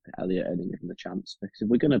to keep Elliott and give him the chance. Because if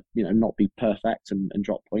we're going to, not be perfect and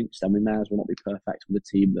drop points, then we may as well not be perfect with a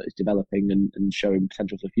team that is developing and showing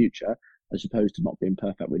potential for the future, as opposed to not being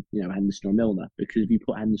perfect with, Henderson or Milner. Because if you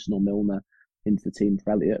put Henderson or Milner into the team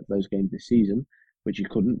for Elliott for those games this season, which you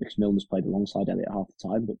couldn't because Milner's played alongside Elliott half the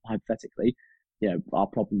time, but hypothetically, our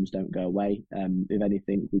problems don't go away. If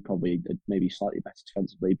anything, we probably maybe slightly better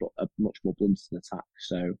defensively, but a much more blunted attack.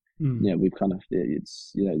 So, we've kind of,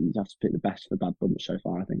 you have to pick the best of the bad bunch so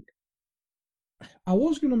far, I think. I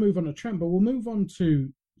was going to move on to Trent, but we'll move on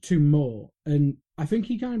to Moore. And I think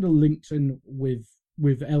he kind of links in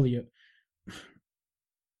with Elliott.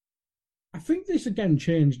 I think this again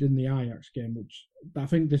changed in the Ajax game, which I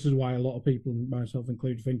think this is why a lot of people, myself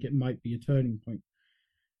included, think it might be a turning point.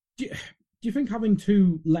 Do you think having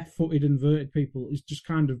two left-footed inverted people is just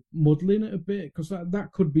kind of muddling it a bit? Because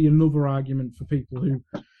that could be another argument for people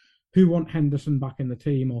who want Henderson back in the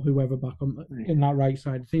team or whoever back in that right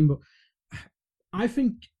side of the team. But I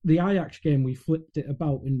think the Ajax game, we flipped it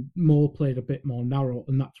about and Mo played a bit more narrow,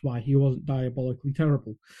 and that's why he wasn't diabolically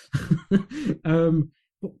terrible.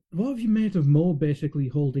 But what have you made of Mo basically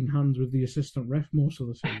holding hands with the assistant ref most of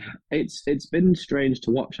the season? It's been strange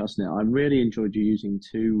to watch, hasn't it? I really enjoyed you using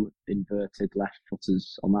two inverted left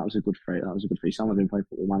footers on that. Was a good phrase. That was a good phrase. Someone been playing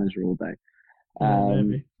Football Manager all day.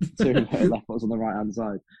 Maybe. Two inverted left footers on the right hand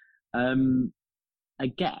side.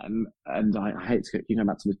 Again, and I hate to keep going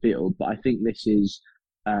back to midfield, but I think this is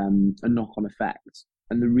a knock-on effect,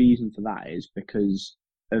 and the reason for that is because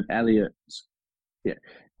of Elliot's. Yeah,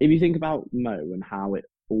 if you think about Mo and how it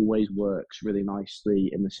always works really nicely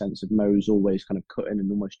in the sense of Mo's always kind of cut in and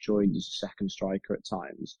almost joined as a second striker at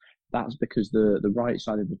times. That's because the right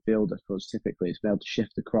side of the fielder for us typically is able to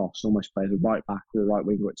shift across, almost play the right back or the right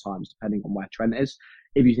winger at times, depending on where Trent is.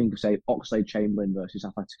 If you think of, say, Oxlade-Chamberlain versus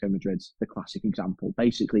Atletico Madrid, the classic example,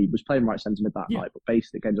 basically he was playing right centre mid that night, but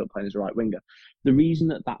basically ended up playing as a right winger. The reason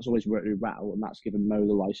that that's always worked really well, and that's given Mo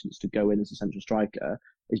the licence to go in as a central striker,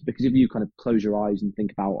 is because if you kind of close your eyes and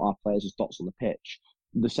think about our players as dots on the pitch,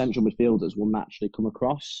 the central midfielders will naturally come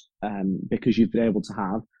across because you've been able to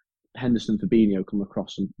have Henderson, Fabinho come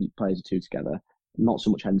across and play as a two together. Not so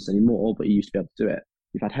much Henderson anymore, but he used to be able to do it.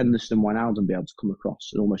 You've had Henderson and Wijnaldum be able to come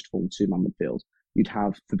across and almost form a two-man midfield. You'd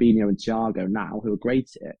have Fabinho and Thiago now, who are great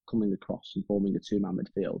at it, coming across and forming a two-man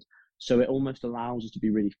midfield. So it almost allows us to be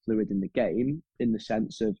really fluid in the game, in the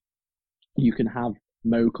sense of you can have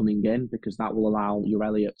Mo coming in because that will allow your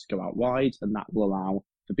Elliott to go out wide, and that will allow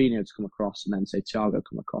Fabinho to come across, and then say Thiago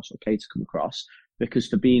come across or Keita come across, because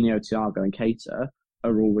Fabinho, Thiago and Keita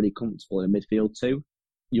are already comfortable in midfield too.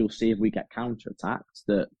 You'll see if we get counter-attacked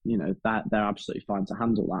that, that they're absolutely fine to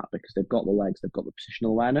handle that because they've got the legs, they've got the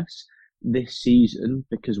positional awareness. This season,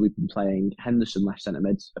 because we've been playing Henderson left centre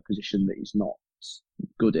mid, a position that he's not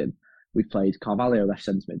good in, we've played Carvalho left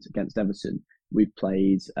centre mid against Everton. We've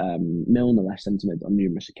played Milner left centre mid on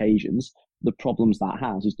numerous occasions. The problems that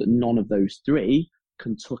has is that none of those three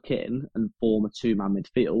can tuck in and form a two-man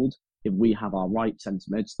midfield if we have our right centre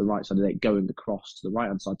mids, the right side of it, going across to the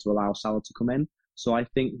right-hand side to allow Salah to come in. So I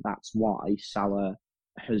think that's why Salah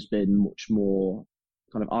has been much more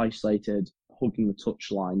kind of isolated, hugging the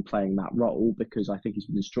touchline, playing that role, because I think he's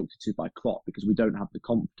been instructed to by Klopp, because we don't have the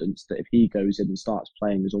confidence that if he goes in and starts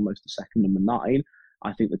playing as almost the second number 9,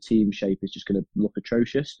 I think the team shape is just going to look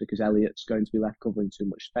atrocious because Elliott's going to be left covering too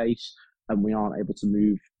much space and we aren't able to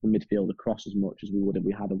move the midfield across as much as we would if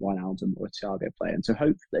we had a Wijnaldum or a Thiago player. And so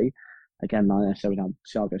hopefully, again, not necessarily now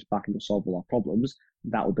Thiago's back and will solve all our problems,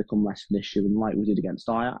 that will become less of an issue. And like we did against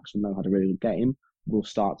Ajax, when Mo had a really good game, we'll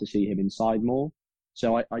start to see him inside more.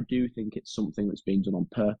 So I do think it's something that's being done on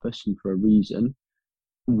purpose and for a reason.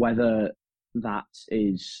 Whether that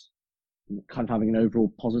is kind of having an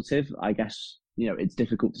overall positive, I guess, it's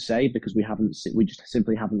difficult to say because we just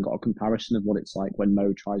simply haven't got a comparison of what it's like when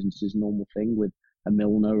Mo tries and does his normal thing with a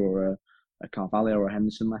Milner or a Carvalho or a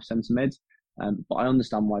Henderson left centre mid. But I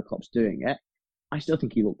understand why Klopp's doing it. I still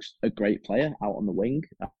think he looks a great player out on the wing.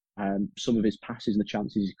 Some of his passes and the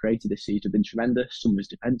chances he's created this season have been tremendous. Some of his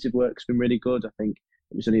defensive work's been really good. I think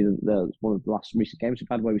it was only one of the last recent games we've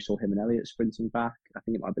had where we saw him and Elliott sprinting back. I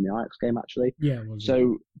think it might have been the Ajax game, actually. Yeah, it was.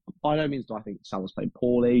 So by no means do I think Salah's played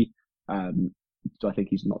poorly. Do I think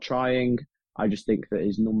he's not trying? I just think that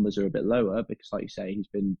his numbers are a bit lower because, like you say, he's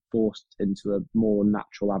been forced into a more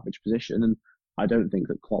natural average position. And I don't think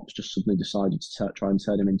that Klopp's just suddenly decided to try and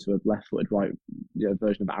turn him into a left-footed right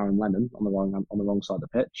version of Aaron Lennon on the wrong side of the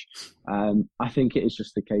pitch. I think it is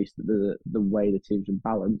just the case that the way the team's been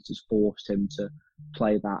balanced has forced him to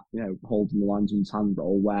play that, holding the lines in his hand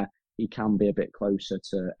role where he can be a bit closer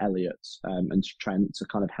to Elliott and Trent to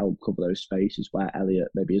kind of help cover those spaces where Elliott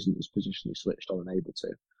maybe isn't as positionally switched on and able to.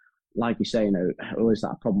 Like you say, is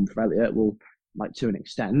that a problem for Elliott? Well, like to an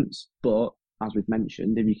extent, but as we've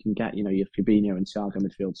mentioned, if you can get, your Fabinho and Thiago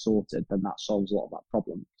midfield sorted, then that solves a lot of that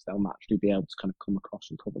problem because they'll naturally be able to kind of come across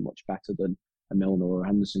and cover much better than a Milner or a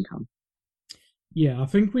Henderson can. Yeah, I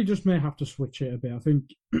think we just may have to switch it a bit. I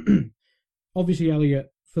think, obviously,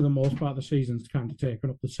 Elliott, for the most part of the season's kind of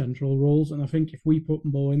taken up the central roles, and I think if we put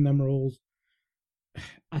Mo in them roles,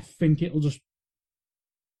 I think it'll just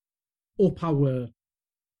up our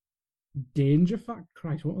danger factor.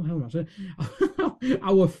 Christ, what the hell am I saying?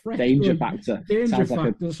 Our threat. Danger factor. Danger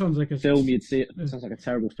factor sounds like a film you'd see. It sounds like a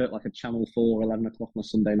terrible fit, like a Channel 4 11 o'clock on a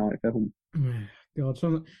Sunday night film. God,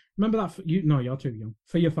 remember that? You're too young.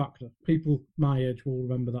 Fear Factor. People my age will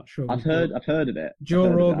remember that show. I've heard of it. Joe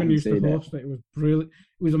Rogan used to host it. It was brilliant.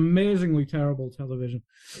 It was amazingly terrible television.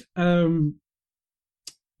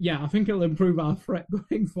 Yeah, I think it'll improve our threat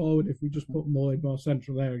going forward if we just put more in more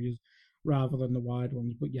central areas. rather than the wide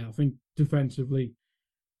ones. But yeah, I think defensively,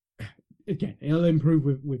 again, he'll improve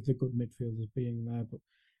with the good midfielders being there.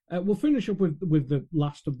 But we'll finish up with the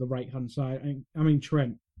last of the right hand side. I mean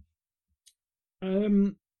Trent.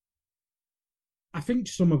 I think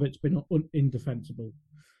some of it's been indefensible,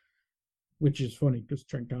 which is funny because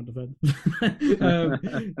Trent can't defend.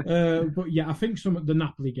 But yeah, I think some of the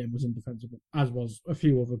Napoli game was indefensible, as was a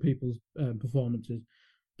few other people's performances.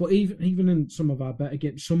 But even in some of our better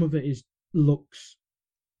games, some of it looks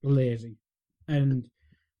lazy, and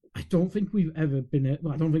I don't think we've ever been.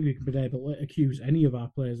 I don't think we've been able to accuse any of our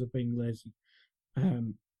players of being lazy.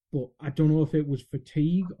 But I don't know if it was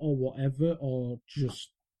fatigue or whatever, or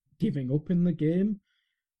just giving up in the game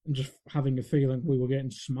and just having a feeling we were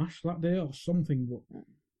getting smashed that day or something. But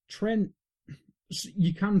Trent,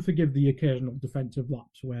 you can forgive the occasional defensive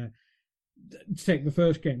lapse where, take the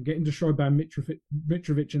first game, getting destroyed by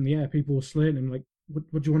Mitrovic in the air, people were slating him like,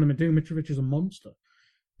 what do you want him to do? Mitrovic is a monster.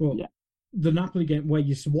 But the Napoli game where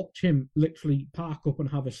you watch him literally park up and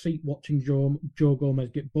have a seat watching Joe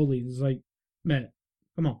Gomez get bullied, is like, mate,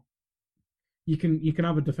 come on. You can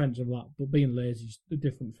have a defensive lap, but being lazy is a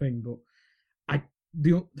different thing. But I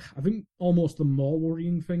think almost the more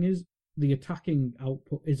worrying thing is the attacking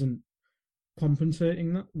output isn't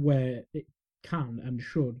compensating that where it can and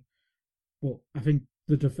should. But I think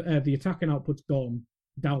the attacking output's gone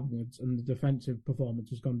downwards, and the defensive performance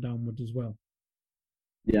has gone downwards as well.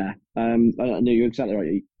 Yeah, no, you're exactly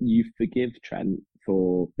right. You forgive Trent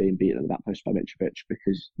for being beaten at the back post by Mitrovic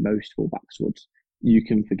because most fullbacks would. You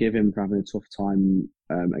can forgive him for having a tough time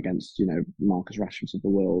against, Marcus Rashford of the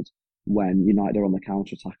world when United are on the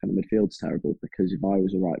counter-attack and the midfield's terrible, because if I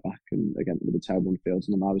was a right-back and again with a terrible midfield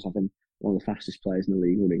and I was having one of the fastest players in the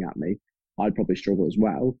league running at me, I'd probably struggle as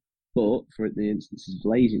well. But for the instances of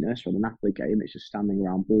laziness, for the Napoli game, it's just standing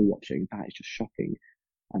around ball watching. That is just shocking.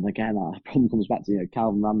 And again, our problem comes back to,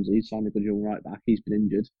 Calvin Ramsey, signed a good young right-back. He's been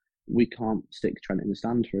injured. We can't stick Trent in the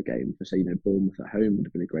stand for a game for, say, Bournemouth at home would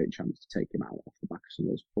have been a great chance to take him out off the back of some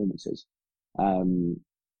of those performances.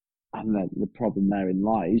 And then the problem therein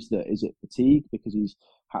lies that, is it fatigue because he's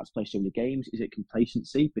had to play so many games? Is it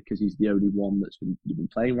complacency because he's the only one that's been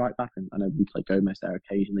playing right back? And I know we play Gomez there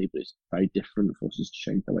occasionally, but it's very different. It forces us to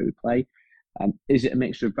change the way we play. Is it a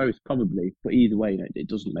mixture of both? Probably. But either way, it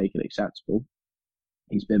doesn't make it acceptable.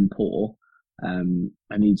 He's been poor. And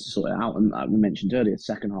needs to sort it out. And we mentioned earlier,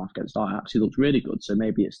 second half against Ajax, he looked really good. So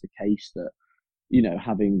maybe it's the case that,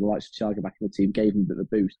 having the likes of Thiago back in the team gave him a bit of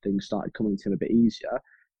a boost. Things started coming to him a bit easier.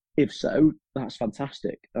 If so, that's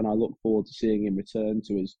fantastic. And I look forward to seeing him return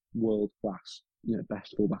to his world-class,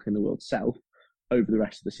 best fullback in the world self over the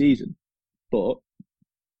rest of the season. But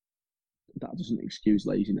that doesn't excuse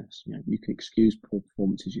laziness. You can excuse poor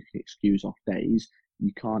performances, you can excuse off days.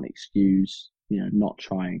 You can't excuse, not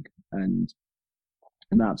trying. And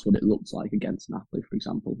that's what it looked like against Napoli, for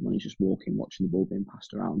example, when he's just watching the ball being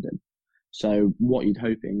passed around him. So what you're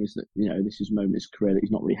hoping is that, this is a moment in his career that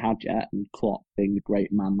he's not really had yet, and Klopp, being the great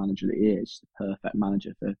man manager that he is, the perfect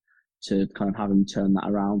manager to kind of have him turn that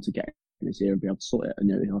around, to get in his ear and be able to sort it. And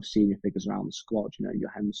he'll have senior figures around the squad, your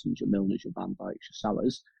Hendersons, your Milners, your Van Dijks, your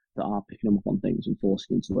Salahs, that are picking him up on things and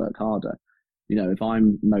forcing him to work harder. If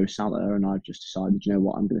I'm Mo Salah and I've just decided,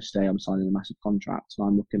 I'm going to stay, I'm signing a massive contract, and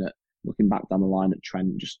I'm looking back down the line at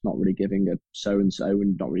Trent just not really giving a so-and-so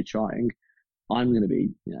and not really trying, I'm going to be,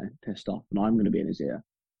 pissed off, and I'm going to be in his ear.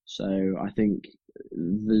 So I think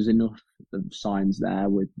there's enough of signs there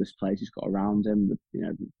with this players he's got around him,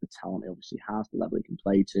 the talent he obviously has, the level he can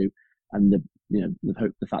play to, and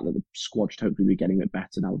the fact that the squad should hopefully be getting a bit better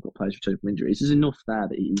now we've got players returning from injuries. There's enough there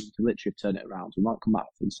that he can literally turn it around. We might come back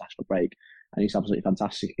for the international break and he's absolutely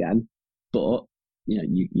fantastic again, but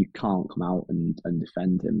you can't come out and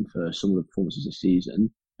defend him for some of the performances this season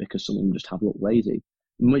because some of them just have looked lazy.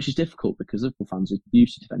 Which is difficult because Liverpool fans are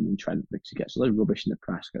used to defending Trent because he gets a load of rubbish in the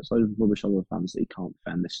press, gets a load of rubbish on other fans that he can't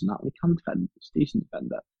defend this and that. He can defend, he's a decent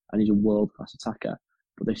defender, and he's a world-class attacker.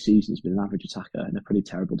 But this season he's been an average attacker and a pretty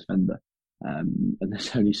terrible defender. And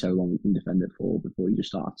there's only so long you can defend it for before you just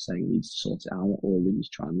start saying he needs to sort it out, or we need to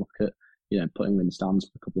try and look at, putting him in the stands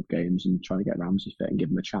for a couple of games and trying to get Ramsey fit and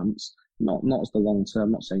give him a chance. Not as the long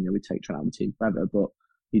term, not saying we take Trent out of the team forever, but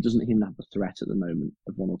he doesn't even have the threat at the moment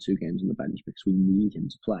of 1 or 2 games on the bench because we need him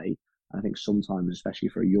to play. I think sometimes, especially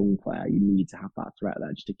for a young player, you need to have that threat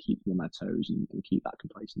there just to keep them on their toes and keep that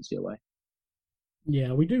complacency away.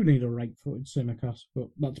 Yeah, we do need a right-footed Tsimikas, but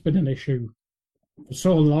that's been an issue for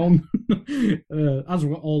so long. As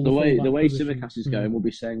all the way Tsimikas is going, we'll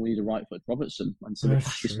be saying we need a right-footed Robertson when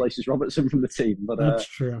Tsimikas displaces Robertson from the team. But that's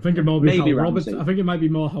true. I think it might be maybe how Robertson. I think it might be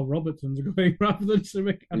more how Robertson's going rather than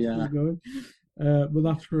Tsimikas is going. But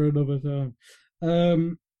that's for another time.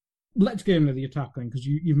 Let's get into the attack then, because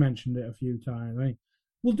you've mentioned it a few times. Right?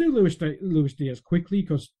 We'll do Luis Diaz quickly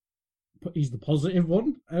because he's the positive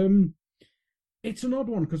one. It's an odd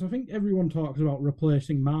one because I think everyone talks about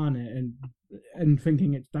replacing Mane and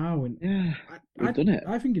thinking it's Darwin. Yeah, we've done it.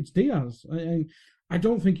 I think it's Diaz. I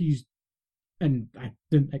don't think he's, and I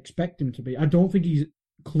didn't expect him to be. I don't think he's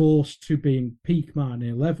close to being peak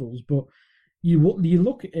Mane levels, but you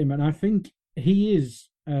look at him and I think he is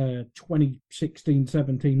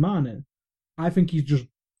 2016-17 Mane. I think he's just,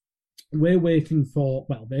 we're waiting for,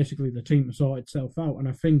 well, basically the team to sort itself out, and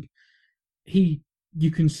I think you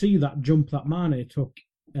can see that jump that Mane took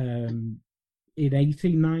in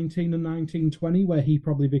 18-19 and 19-20, where he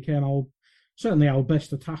probably became certainly our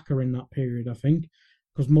best attacker in that period, I think,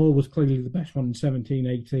 because Moore was clearly the best one in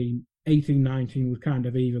 17-18. 18-19 was kind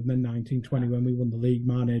of even, then 19-20 when we won the league,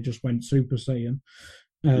 Mane just went Super Saiyan.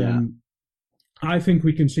 I think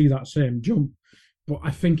we can see that same jump, but I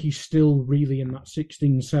think he's still really in that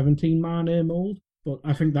 16-17 Mane mould. But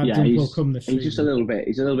I think that jump will come this season. He's a little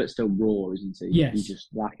bit still raw, isn't he? Yes. He's just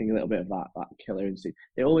lacking a little bit of that killer instinct.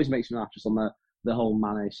 It always makes me laugh just on the whole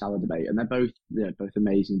Mane Salah debate, and they're both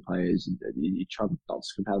amazing players. You try not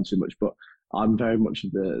to compare them too much, but I'm very much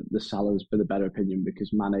of the Salah's for the better opinion,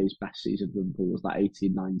 because Mane's best season at Liverpool was that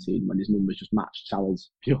 18-19 when his numbers just matched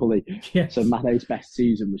Salah's purely. Yes. So Mane's best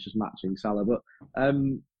season was just matching Salah. But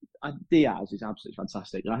Diaz is absolutely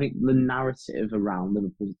fantastic. And I think the narrative around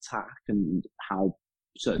Liverpool's attack and how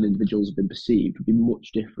certain individuals have been perceived would be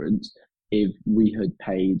much different if we had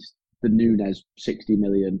paid the Núñez 60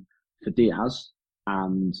 million for Diaz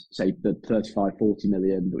and say the 35-40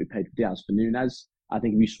 million that we paid for Diaz for Núñez. I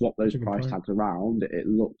think if you swap those price tags around, it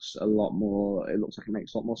looks a lot more. It looks like it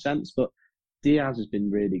makes a lot more sense. But Diaz has been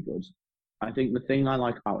really good. I think the thing I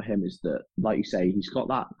like about him is that, like you say, he's got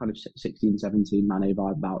that kind of 16-17 Mane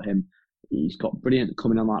vibe about him. He's got brilliant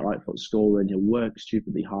coming on that right foot scoring. He'll work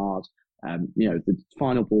stupidly hard. The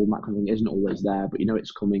final ball and that kind of thing isn't always there, but you know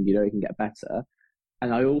it's coming. You know he can get better.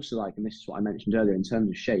 And I also like, and this is what I mentioned earlier in terms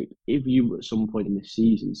of shape, if you at some point in this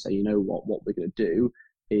season say, you know what we're going to do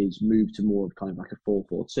is move to more of kind of like a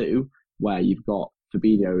 4-4-2, where you've got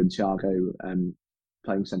Fabinho and Thiago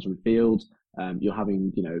playing central midfield. You're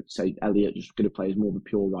having, say Elliott just going to play as more of a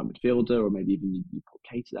pure right midfielder, or maybe even you put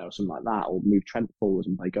Keita there or something like that, or move Trent forwards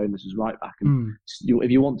and play Gomez as right back. And if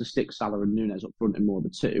you want to stick Salah and Núñez up front in more of the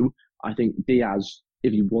two, I think Diaz,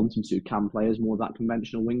 if you want him to, can play as more of that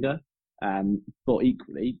conventional winger. But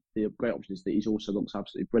equally, the great option is that he also looks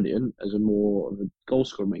absolutely brilliant as a more of a goal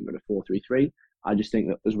scoring winger at a 4-3-3. I just think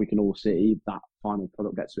that, as we can all see, that final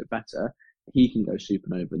product gets a bit better. He can go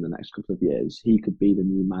supernova in the next couple of years. He could be the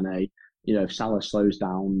new Mane. If Salah slows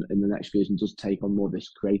down in the next few years and does take on more of this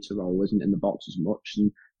creator role, isn't in the box as much,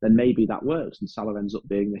 and then maybe that works, and Salah ends up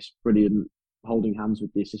being this brilliant holding hands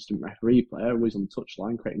with the assistant referee player, always on the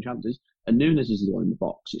touchline, creating chances. And Núñez is the one in the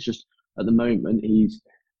box. It's just, at the moment, he's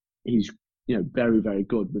very, very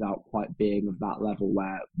good without quite being of that level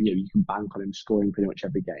where, you can bank on him scoring pretty much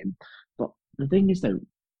every game. But the thing is, though,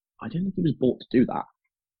 I don't think he was bought to do that,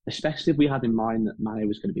 especially if we had in mind that Mane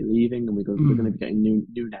was going to be leaving and we're going to be getting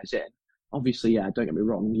Núñez in. Obviously, yeah, don't get me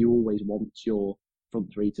wrong, you always want your front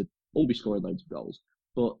three to all be scoring loads of goals.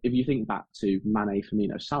 But if you think back to Mane,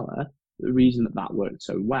 Firmino, Salah, the reason that worked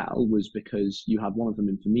so well was because you had one of them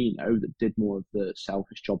in Firmino that did more of the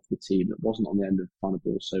selfish job for the team, that wasn't on the end of the final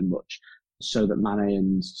ball so much, so that Mane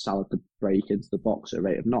and Salah could break into the box at a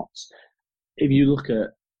rate of knots. If you look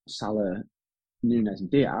at Salah, Núñez and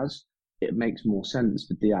Diaz, it makes more sense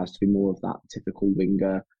for Diaz to be more of that typical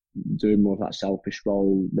winger, doing more of that selfish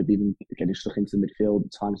role, maybe even getting stuck into the midfield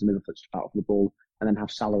at times, the middle foot out of the ball, and then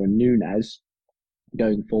have Salah and Núñez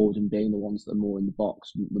going forward and being the ones that are more in the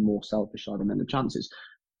box, the more selfish side, and then the chances.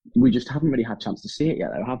 We just haven't really had a chance to see it yet,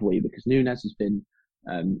 though, have we? Because Núñez has been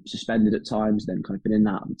suspended at times, then kind of been in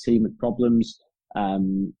and out of the team with problems.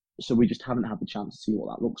 So we just haven't had the chance to see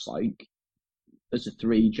what that looks like as a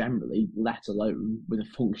three generally, let alone with a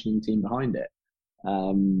functioning team behind it.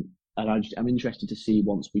 And I'm interested to see,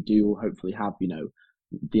 once we do hopefully have,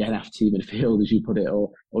 the NFT midfield, as you put it,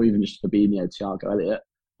 or even just Fabinho, Thiago, Elliott,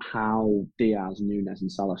 how Diaz, Núñez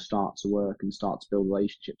and Salah start to work and start to build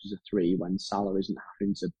relationships as a three when Salah isn't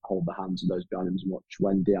having to hold the hands of those behind him as much,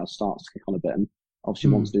 when Diaz starts to kick on a bit and obviously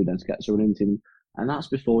wants Núñez gets a run into him. And that's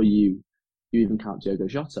before you even count Diogo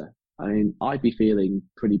Jota. I mean, I'd be feeling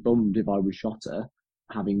pretty bummed if I was Jota,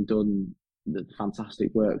 having done the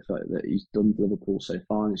fantastic work that he's done for Liverpool so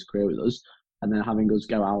far in his career with us, and then having us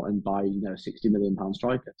go out and buy, a £60 million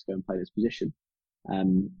striker to go and play this position.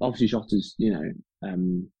 Obviously Jota's,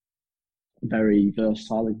 very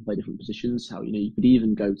versatile and can play different positions. How, you could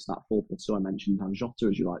even go to that 4-4-2 I mentioned, and Jota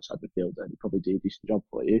as your right side midfielder, and he'd probably do a decent job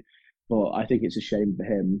for you. But I think it's a shame for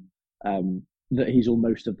him that he's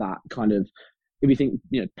almost of that kind of, if you think,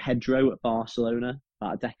 Pedro at Barcelona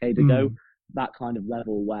about a decade ago, that kind of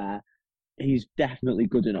level where he's definitely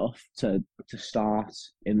good enough to start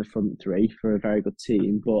in the front three for a very good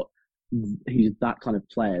team, but he's that kind of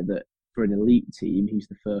player that for an elite team, he's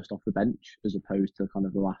the first off the bench as opposed to kind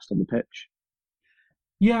of the last on the pitch.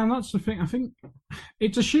 Yeah, and that's the thing. I think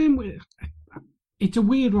it's a shame. It's a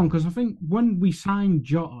weird one because I think when we signed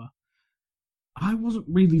Jota, I wasn't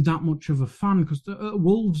really that much of a fan because at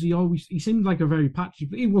Wolves he seemed like a very patchy.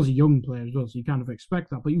 He was a young player as well, so you kind of expect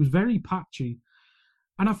that. But he was very patchy,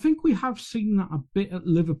 and I think we have seen that a bit at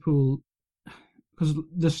Liverpool because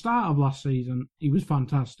the start of last season he was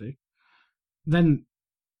fantastic. Then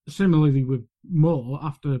similarly with Mo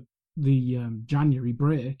after the January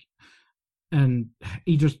break, and I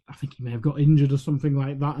think he may have got injured or something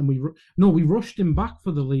like that, and we rushed him back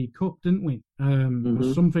for the League Cup, didn't we?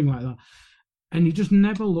 Or something like that, and he just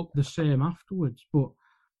never looked the same afterwards. But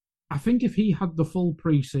I think if he had the full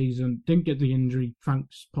pre-season, didn't get the injury,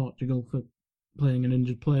 thanks Portugal for playing an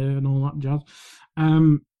injured player and all that jazz,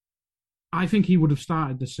 I think he would have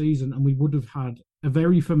started the season and we would have had a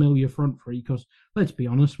very familiar front three because, let's be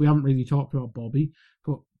honest, we haven't really talked about Bobby,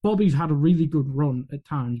 but Bobby's had a really good run at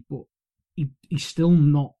times, but he's still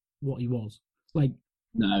not what he was.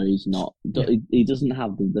 No, he's not. Yeah. He doesn't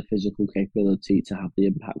have the physical capability to have the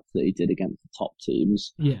impact that he did against the top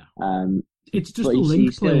teams. Yeah. It's just the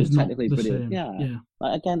link play is technically not the brilliant. Same.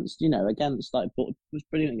 Yeah. Against but was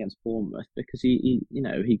brilliant against Bournemouth because he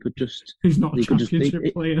could just. He's not a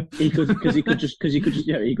championship player. He could just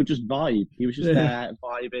vibe. He was just there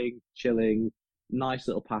vibing, chilling, nice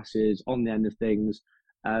little passes on the end of things.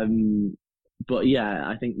 But yeah,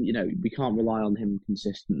 I think, we can't rely on him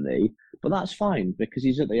consistently, but that's fine because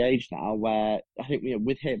he's at the age now where I think,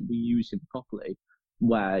 with him, we use him properly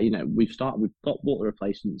where, we've got what the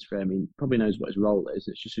replacements for him. He probably knows what his role is.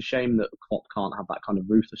 It's just a shame that Klopp can't have that kind of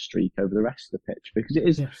ruthless streak over the rest of the pitch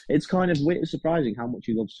because it's kind of surprising how much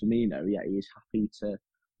he loves Firmino. Yeah, he is happy to,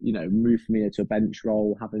 move Firmino to a bench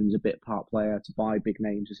role, have him as a bit part player, to buy big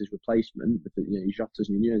names as his replacement because, Jota's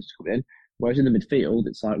and Nunez is coming in. Whereas in the midfield,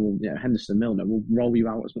 it's like, well, Henderson, Milner, we'll roll you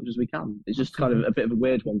out as much as we can. It's just kind of a bit of a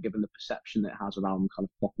weird one, given the perception it has around kind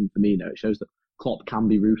of Klopp and Firmino. It shows that Klopp can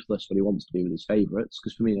be ruthless when he wants to be with his favourites,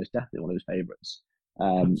 because Firmino is definitely one of his favourites.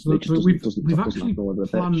 We've actually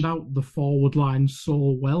planned out the forward line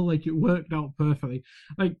so well, it worked out perfectly.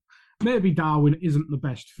 Maybe Darwin isn't the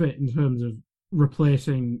best fit in terms of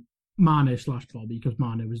replacing Mane/Bobby, because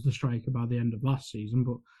Mane was the striker by the end of last season,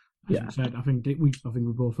 but as I said, I think we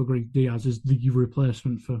both agree Diaz is the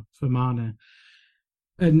replacement for Mane.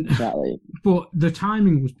 And exactly. But the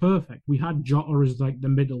timing was perfect. We had Jota as the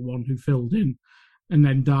middle one who filled in, and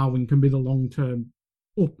then Darwin can be the long term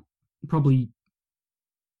probably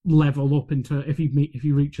level up into if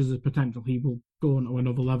he reaches his potential, he will go on to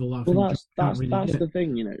another level. That's the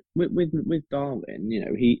thing, with Darwin,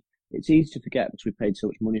 it's easy to forget because we paid so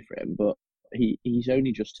much money for him, but he's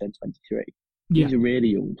only just turned 23. Yeah. He's a really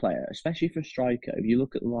young player, especially for a striker. If you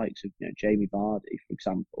look at the likes of Jamie Vardy, for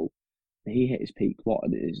example, he hit his peak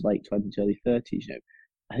in his late 20s, early 30s.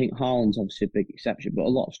 I think Haaland's obviously a big exception, but a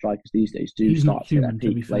lot of strikers these days do start to hit their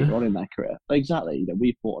peak later on in their career. But exactly,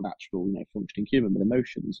 we've bought an actual functioning human with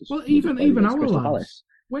emotions. Well, even our lads.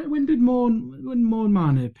 When did Moan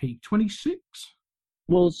Mane peak? 26.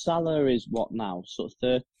 Well, Salah is what now? Sort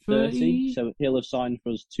of 30? So he'll have signed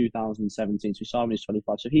for us 2017. So we saw him when he was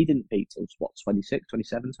 25. So he didn't peak till, 26,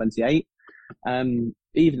 27, 28? Even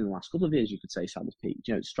in the last couple of years, you could say Salah's peaked.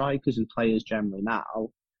 Strikers and players generally now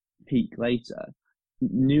peak later.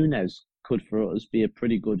 Nunez could, for us, be a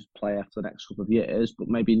pretty good player for the next couple of years, but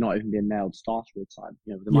maybe not even be a nailed starter all the time.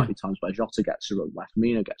 There might be times where Jota gets a run, where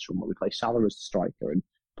Firmino gets a run, where we play Salah as the striker and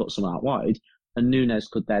put someone out wide. And Nunez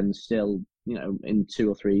could then still, in 2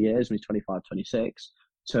 or 3 years, when he's 25, 26,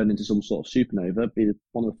 turn into some sort of supernova, be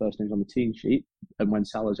one of the first names on the team sheet. And when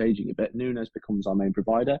Salah's aging a bit, Nunez becomes our main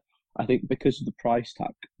provider. I think because of the price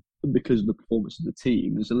tag and because of the performance of the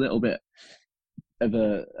team, there's a little bit of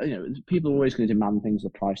a, people are always going to demand things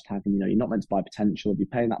with the price tag. And, you're not meant to buy potential. If you're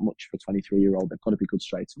paying that much for a 23-year-old, they've got to be good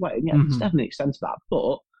straight away. And it's definitely extent to that.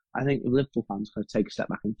 But I think Liverpool fans kind of take a step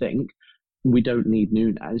back and think, we don't need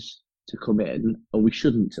Nunez to come in, or we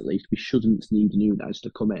shouldn't at least. We shouldn't need Nunez to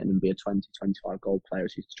come in and be a 20, 25 goal player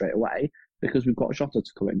straight away, because we've got Jota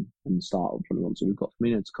to come in and start up front. So we've got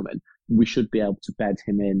Firmino to come in. We should be able to bed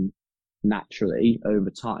him in naturally over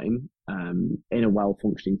time in a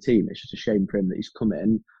well-functioning team. It's just a shame for him that he's come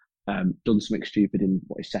in done something stupid in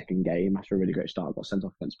his second game after a really great start, got sent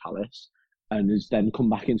off against Palace, and has then come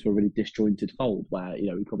back into a really disjointed fold where,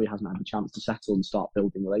 he probably hasn't had a chance to settle and start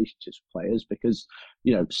building relationships with players because,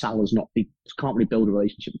 Salah's not, he can't really build a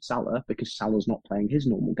relationship with Salah because Salah's not playing his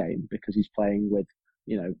normal game because he's playing with,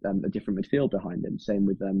 a different midfield behind him. Same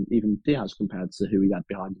with even Diaz compared to who he had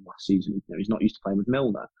behind him last season. He's not used to playing with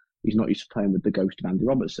Milner. He's not used to playing with the ghost of Andy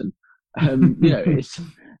Robertson.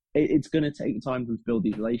 It's going to take time for them to build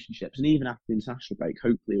these relationships. And even after the international break,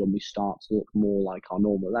 hopefully when we start to look more like our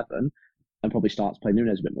normal 11 and probably start to play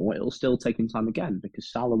Núñez a bit more, it'll still take him time again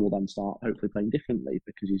because Salah will then start hopefully playing differently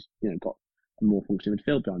because he's got a more functioning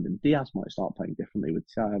midfield behind him. Diaz might start playing differently with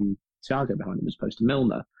Thiago behind him as opposed to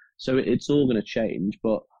Milner. So it's all going to change.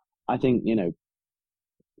 But I think,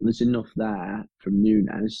 there's enough there from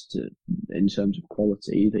Núñez in terms of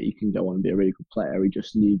quality that he can go on and be a really good player. He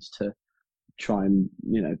just needs to try and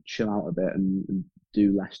chill out a bit and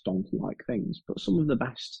do less donkey-like things. But some of the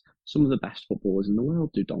best footballers in the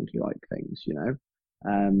world do donkey-like things.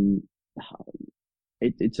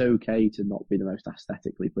 It's okay to not be the most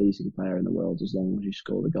aesthetically pleasing player in the world as long as you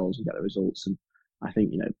score the goals and get the results. And I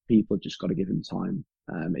think people have just got to give him time.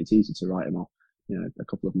 It's easy to write him off, a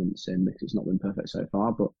couple of months in because it's not been perfect so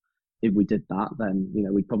far. But if we did that, then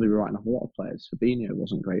we'd probably be writing off a lot of players. Fabinho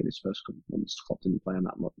wasn't great in his first couple of months. Klopp didn't play him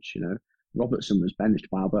that much. Robertson was benched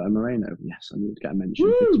by Alberto Moreno. Yes, I need to get a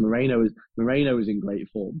mention because Moreno was in great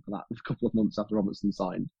form for that couple of months after Robertson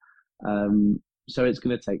signed. So it's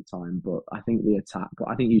going to take time, but I think the attack.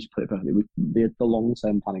 I think you just put it perfectly. The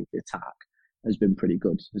long-term planning for the attack has been pretty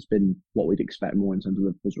good. Has been what we'd expect more in terms of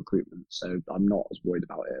Liverpool's recruitment. So I'm not as worried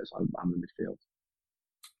about it as I'm in midfield.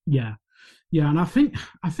 Yeah, and I think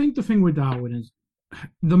the thing with Darwin is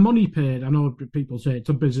the money paid. I know people say it's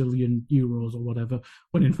 €1 billion or whatever,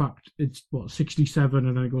 when in fact it's 67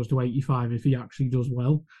 and then it goes to 85 if he actually does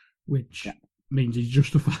well, which means he's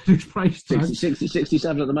justified his price tag.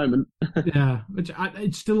 67 at the moment. Yeah,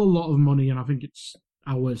 it's still a lot of money, and I think it's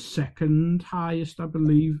our second highest, I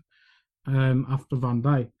believe, after Van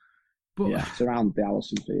Dijk. But yeah, it's around the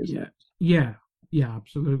Alisson fee, isn't it? Yeah,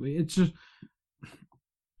 absolutely. It's just.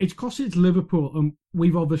 It's because it's Liverpool, and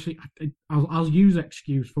we've obviously. I'll use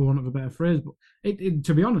excuse for want of a better phrase, but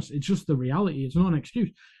to be honest, it's just the reality. It's not an excuse.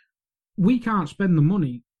 We can't spend the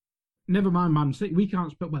money. Never mind Man City. We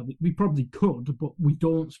can't spend. Well, we probably could, but we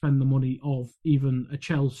don't spend the money of even a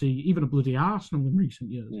Chelsea, even a bloody Arsenal in recent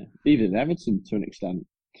years. Yeah, even Everton to an extent.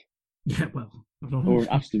 Yeah, well, I don't know. Or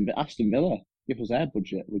Aston Villa. Give us their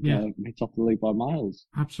budget. We'd be top of the league by miles.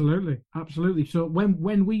 Absolutely. So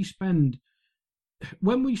when we spend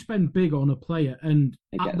big on a player, and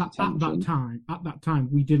at that time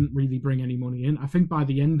we didn't really bring any money in. I think by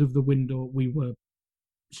the end of the window we were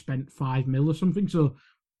spent $5 million or something. So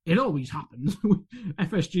it always happens.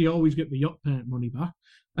 FSG always get the yacht paint money back.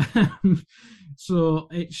 So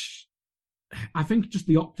it's, I think, just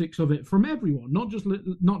the optics of it from everyone, not just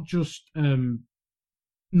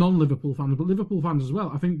non-Liverpool fans, but Liverpool fans as well.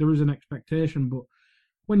 I think there is an expectation, but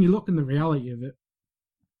when you look in the reality of it,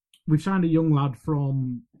 we've signed a young lad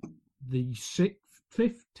from the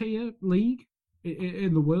fifth tier league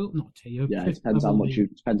in the world, not tier. Yeah, it depends how much you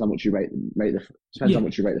rate how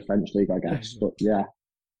much you rate the French league, I guess. But yeah,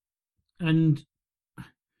 and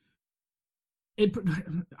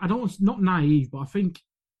not naive, but I think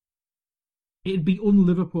it'd be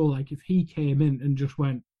un-Liverpool like if he came in and just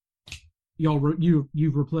went,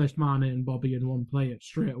 you've replaced Mane and Bobby in one player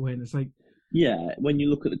straight away, and it's like. Yeah, when you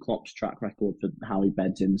look at the Klopp's track record for how he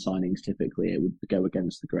beds in signings, typically it would go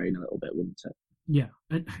against the grain a little bit, wouldn't it? Yeah,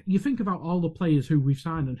 and you think about all the players who we've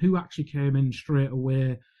signed and who actually came in straight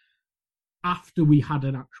away after we had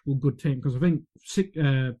an actual good team, because I think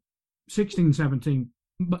 16, 17,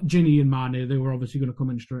 but Ginny and Mane, they were obviously going to come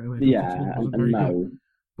in straight away. Yeah, and no.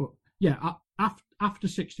 But yeah, after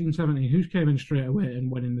 16, 17, who came in straight away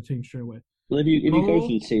and went in the team straight away? Well, if you go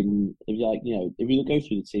through the team, if you go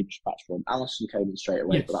through the team scratch from, Alisson came in straight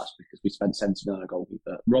away, but that's because we spent $70 million on a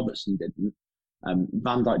goalkeeper. Robertson didn't.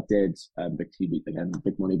 Van Dijk did. Big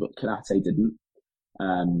money, but Konate didn't.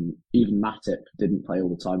 Even Matip didn't play all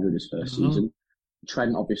the time during his first season.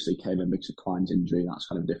 Trent obviously came in because of Klein's injury, and that's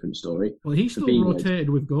kind of a different story. Well, he still rotated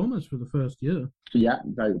with Gomez for the first year. Yeah,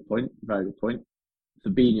 very good point.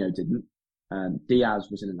 Fabinho didn't. Diaz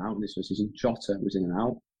was in and out in this first season. Jota was in and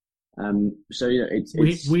out. So it's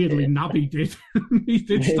weirdly Naby did. He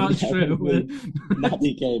did start straight away.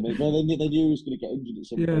 Naby came in. Well, they knew he was going to get injured at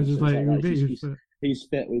some point. Yeah, just like he's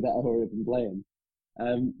fit. We better hurry up and play him.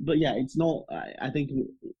 But yeah, it's not. I think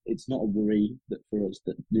it's not a worry that for us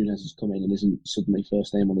that Núñez has come in and isn't suddenly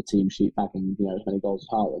first name on the team sheet, bagging as many goals as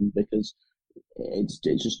Haaland, because it's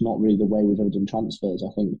just not really the way we've ever done transfers.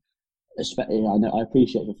 I think, especially, I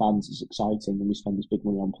appreciate for fans it's exciting when we spend this big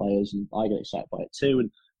money on players, and I get excited by it too.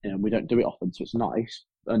 And we don't do it often, so it's nice.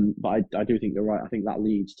 But I do think you're right. I think that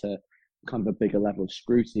leads to kind of a bigger level of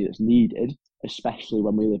scrutiny that's needed, especially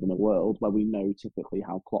when we live in a world where we know typically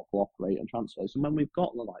how Klopp will operate on transfers, and when we've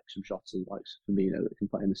got the likes of Jota, the likes of Firmino that can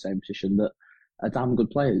play in the same position that are damn good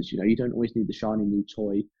players. You don't always need the shiny new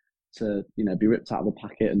toy to be ripped out of the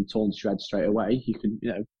packet and torn to shreds straight away. You can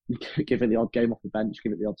give it the odd game off the bench,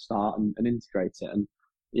 give it the odd start, and integrate it. And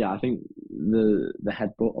yeah, I think the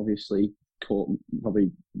headbutt obviously didn't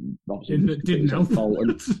help.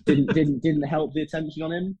 didn't help the attention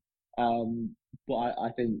on him. But I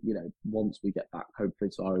think once we get back hopefully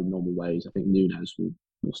to our own normal ways, I think Nunes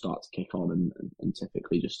will start to kick on and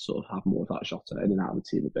typically just sort of have more of that shot in and out of the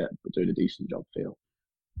team a bit, but doing a decent job. Feel.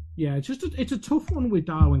 Yeah, it's a tough one with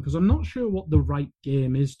Darwin because I'm not sure what the right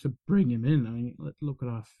game is to bring him in. I mean, let's look at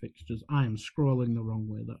our fixtures. I am scrolling the wrong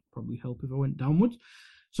way. That'd probably help if I went downwards.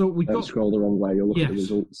 So we don't scroll the wrong way. You'll look at the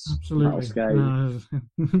results. Absolutely.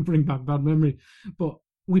 Bring back bad memory. But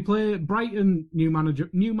we play Brighton, new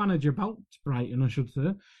manager about Brighton, I should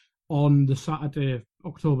say, on the Saturday,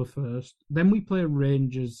 October 1st. Then we play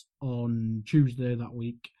Rangers on Tuesday that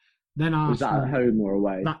week. Then Arsenal. Is that at home or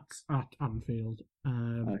away? That's at Anfield.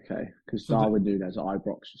 Okay, because Darwin Nunes at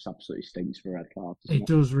Ibrox just absolutely stinks for a red card. It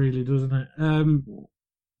does really, doesn't it?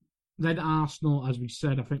 Then Arsenal, as we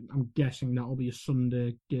said, I'm guessing that'll be a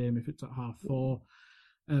Sunday game if it's at 4:30.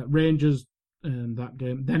 Rangers, that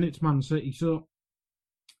game. Then it's Man City. So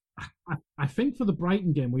I think for the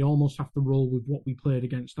Brighton game, we almost have to roll with what we played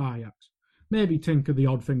against Ajax. Maybe tinker the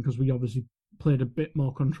odd thing because we obviously played a bit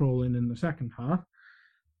more controlling in the second half.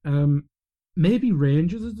 Maybe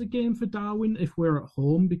Rangers is the game for Darwin if we're at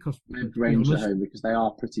home because Rangers at home because they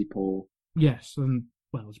are pretty poor. Yes, and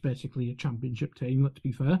well, it's basically a championship team. Let's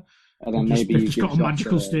be fair. And then maybe they've just got a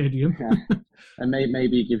magical stadium. Yeah. And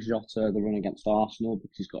maybe he gives Jota the run against Arsenal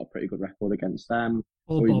because he's got a pretty good record against them.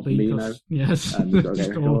 Or Bobby, yes. And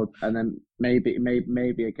then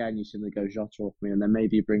maybe again you simply go Jota off me, and then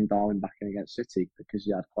maybe you bring Darwin back in against City because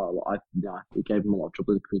he had quite a lot. He gave him a lot of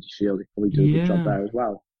trouble in the Community Shield. He probably do a good job there as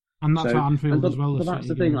well. And that's Anfield as well. But that's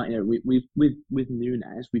the thing, with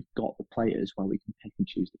Nunes, we've got the players where we can pick and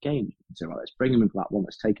choose the games. We can say, right, let's bring him into that one,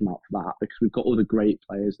 let's take him out for that, because we've got other great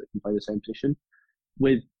players that can play the same position.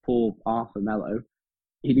 With poor Arthur Melo,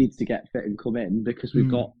 he needs to get fit and come in because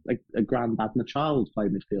we've got a granddad and a child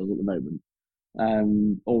playing midfield at the moment.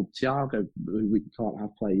 Or Thiago, we can't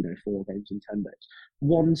have play 4 games in 10 days.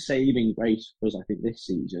 One saving grace for us, I think, this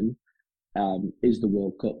season is the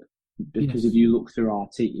World Cup. Because if you look through our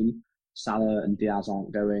team, Salah and Diaz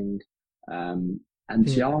aren't going, and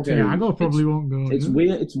Thiago probably won't go. It's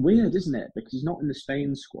weird, isn't it? Because he's not in the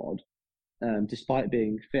Spain squad, despite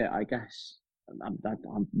being fit. I guess.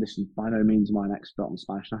 Listen, by no means am I an expert on the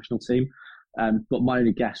Spanish national team, but my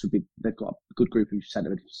only guess would be they've got a good group of centre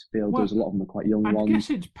midfielders. A lot of them are quite young ones. I guess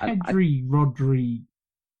it's Pedri, Rodri.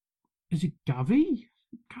 Is it Gavi?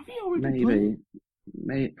 Gavi already played?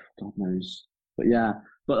 Maybe. God knows. But yeah.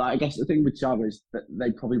 But I guess the thing with Thiago is that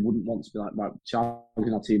they probably wouldn't want to be like, right, Thiago's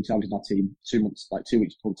in our team, 2 weeks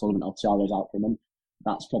before the tournament, or Thiago's out for a month.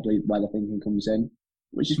 That's probably where the thinking comes in,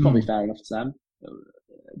 which is probably fair enough to them.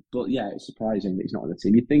 But yeah, it's surprising that he's not in the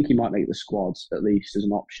team. You'd think he might make the squads, at least, as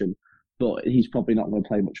an option, but he's probably not going to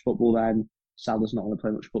play much football then. Salah's not going to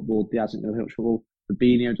play much football. Diaz isn't going to play much football.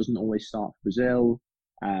 Fabinho doesn't always start for Brazil.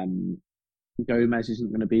 Gomez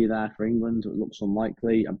isn't going to be there for England. It looks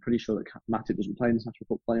unlikely. I'm pretty sure that Matip doesn't play in the national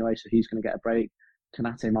football anyway, so he's going to get a break.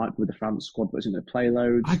 Kanate might be with the France squad, but isn't going to play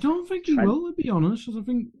loads. I don't think he will, to be honest, because I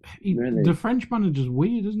think the French manager's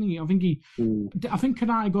weird, isn't he? I think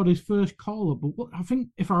Kanate got his first call up, but I think,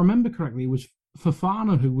 if I remember correctly, it was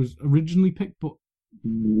Fofana who was originally picked, but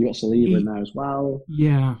you got Saliba in there as well.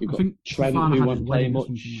 Yeah, I think Trent, Fofana who won't play much.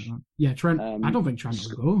 Like yeah, Trent. I don't think Trent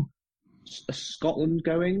will go. Scotland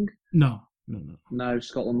going? No,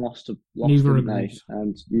 Scotland lost, Neither didn't they?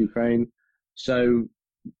 And Ukraine. So,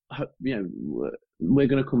 we're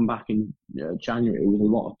going to come back in January with a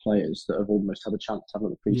lot of players that have almost had a chance to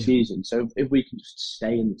have a pre-season. Yeah. So if we can just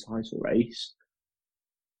stay in the title race,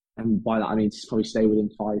 and by that I mean probably stay within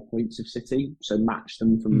 5 points of City, so match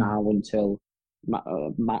them from now until the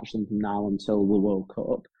World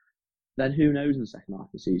Cup, then who knows in the second half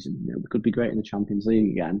of the season? We could be great in the Champions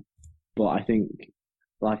League again. But I think,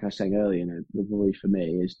 like I was saying earlier, the worry for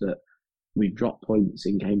me is that we've dropped points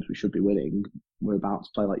in games we should be winning. We're about to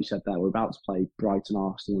play, like you said there, we're about to play Brighton,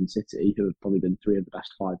 Arsenal and City, who have probably been 3 of the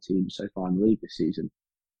best 5 teams so far in the league this season.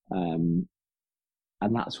 And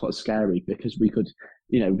that's what's scary, because we could,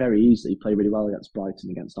 very easily play really well against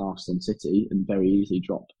Brighton, against Arsenal and City, and very easily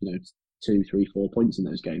drop, 2, 3, 4 points in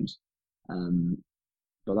those games.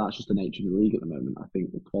 But that's just the nature of the league at the moment. I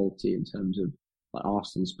think the quality in terms of like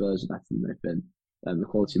Arsenal and Spurs are better than they've been. The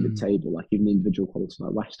quality of the table, like even the individual quality,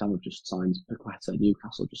 like West Ham have just signed Paqueta,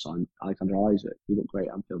 Newcastle just signed Alexander Isaac. He looked great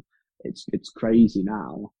at Anfield. It's crazy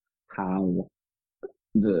now how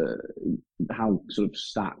sort of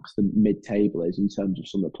stacked the mid-table is in terms of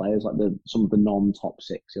some of the players, like some of the non-top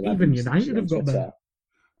 6. Even United have got better.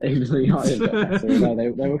 Even United have got better. No,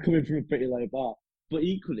 they were coming from a pretty low bar. But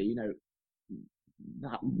equally,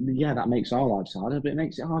 that makes our lives harder, but it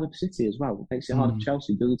makes it harder for City as well. It makes it harder for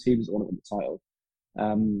Chelsea, the other teams that want to win the title.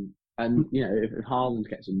 And if Haaland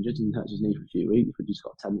gets injured and hurts his knee for a few weeks, which he's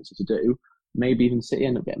got a tendency to do, maybe even City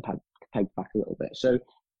end up getting pegged back a little bit. So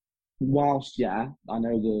whilst, I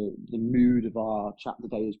know the mood of our chat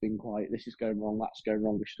today has been quite, this is going wrong, that's going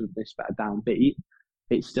wrong, we should have this better downbeat,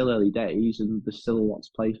 it's still early days and there's still a lot to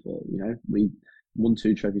play for. We won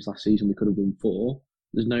 2 trophies last season, we could have won 4.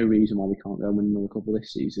 There's no reason why we can't go and win another couple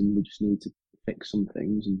this season. We just need to fix some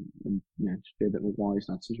things and just be a bit more wise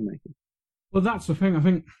in our decision making. Well, that's the thing. I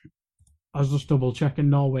think I was just double checking.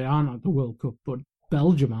 Norway aren't at the World Cup, but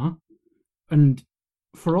Belgium are. And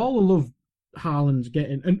for all the love Haaland's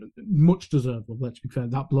getting, and much deserved love, let's be fair,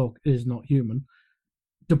 that bloke is not human.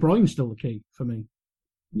 De Bruyne's still the key for me.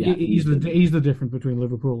 Yeah, he's the difference between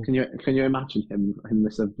Liverpool. Can you imagine him in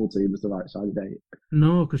the Liverpool team as the right side of 8?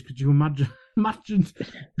 No, because could you imagine the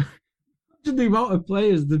amount of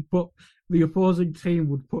players that the opposing team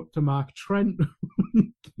would put to mark Trent,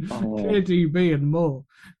 KDB, and Mo.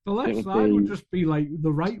 The left side would just be like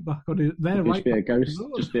the right back on it.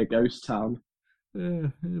 Just be a ghost town. Yeah,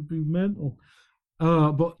 it'd be mental.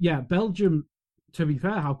 But yeah, Belgium, to be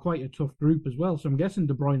fair, have quite a tough group as well. So I'm guessing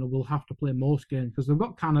De Bruyne will have to play most games because they've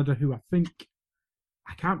got Canada, who I think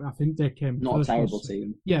they came not first a terrible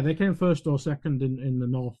team. Yeah, they came first or second in the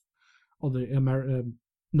North or the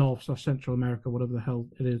North or Central America, whatever the hell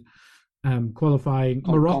it is. Qualifying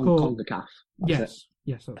Morocco. CONCACAF. Yes,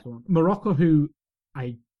 that's the one. Morocco, who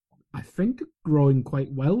I think are growing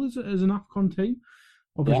quite well as an AFCON team.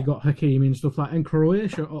 Obviously got Hakimi and stuff like that. And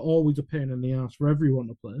Croatia are always a pain in the ass for everyone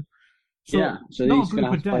to play. So he's going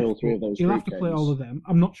to have to play all 3 of those. He'll have to play all of them.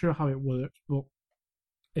 I'm not sure how it works, but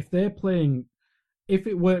if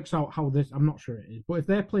it works out how this, I'm not sure it is, but if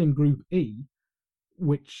they're playing Group E,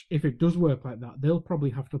 which if it does work like that, they'll probably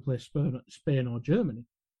have to play Spain or Germany.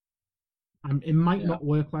 And it might not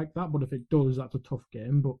work like that, but if it does, that's a tough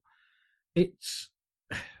game. But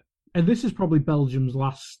and this is probably Belgium's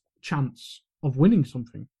last chance of winning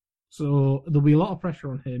something. So there'll be a lot of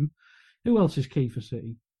pressure on him. Who else is key for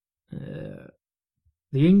City? The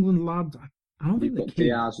England lads, I don't think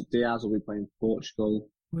Diaz will be playing Portugal.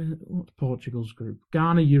 What's Portugal's group?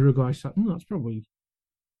 Ghana, Uruguay, that's a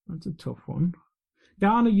tough one.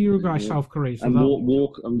 Ghana, Uruguay, South Korea. So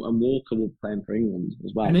Walker will be playing for England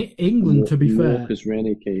as well. And England, to be fair, Walker's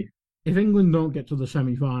really key. If England don't get to the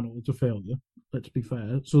semi-final, it's a failure. Let's be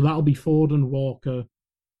fair. So that'll be Foden, Walker,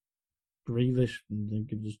 Grealish, and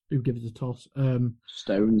who gives the toss?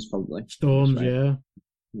 Stones probably. Stones, right.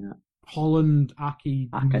 Yeah. Holland, Ake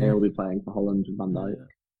will be playing for Holland and Van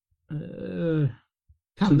Dijk.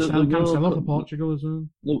 Cancelo for Portugal as well.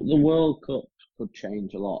 The World Cup could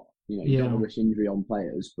change a lot. You don't wish injury on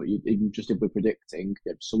players, but if we're predicting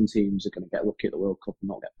that some teams are going to get lucky at the World Cup and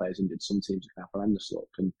not get players injured, some teams are going to have horrendous luck,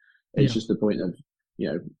 and it's just the point of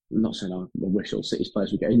I'm not saying I wish all City's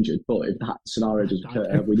players would get injured, but if that scenario does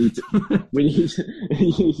occur, we need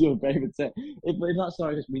your favourite set. If that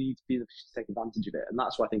scenario does, we need to be able to take advantage of it, and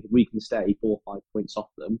that's why I think if we can stay 4 or 5 points off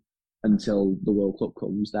them until the World Cup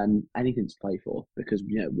comes, then anything to play for, because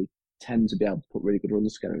we tend to be able to put really good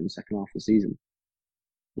runs together in the second half of the season.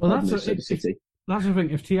 Well, that's the thing.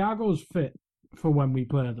 If Thiago's fit for when we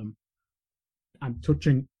play them, I'm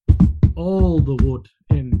touching all the wood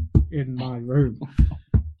in my room,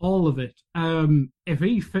 all of it. If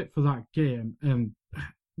he's fit for that game and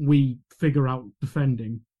we figure out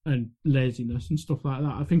defending and laziness and stuff like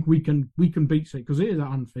that, I think we can beat City, because it is at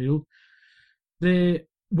Anfield.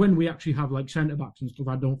 When we actually have like centre backs and stuff,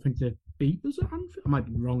 I don't think they beat us at Anfield. I might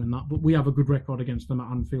be wrong in that, but we have a good record against them at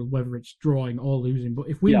Anfield, whether it's drawing or losing. But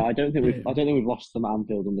if we, I don't think we've lost them at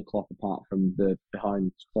Anfield under Klopp, apart from the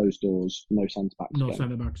behind closed doors, no centre backs.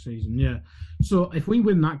 Centre back season, yeah. So if we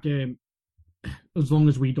win that game, as long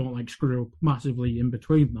as we don't screw up massively in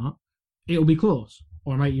between that, it'll be close,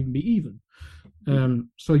 or it might even be even.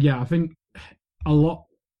 So yeah, I think a lot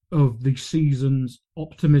of the season's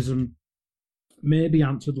optimism maybe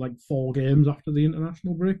answered 4 games after the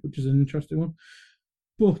international break, which is an interesting one.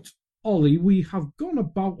 But Ollie, we have gone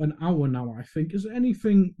about an hour now, I think. Is there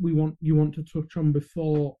anything you want to touch on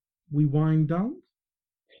before we wind down?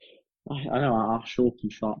 I know our short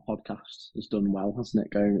and sharp podcast has done well, hasn't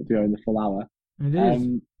it? Going the full hour. It is.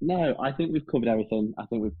 No, I think we've covered everything. I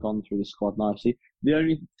think we've gone through the squad nicely. The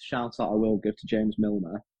only shout out I will give to James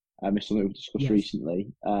Milner, is something we've discussed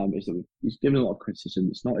recently, is that he's given a lot of criticism.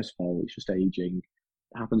 It's not his fault. It's just aging.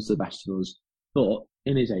 It happens to the best of us. But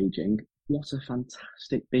in his aging, what a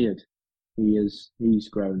fantastic beard he's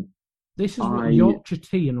grown. This is what Yorkshire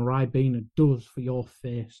tea and Ribena does for your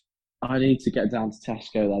face. I need to get down to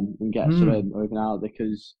Tesco then and get some in or even out,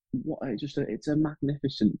 because it's a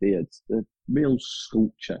magnificent beard. The real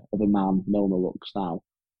sculpture of a man Milner looks now.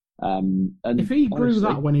 And if he grew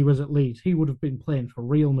that when he was at Leeds, he would have been playing for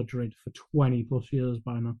Real Madrid for 20 plus years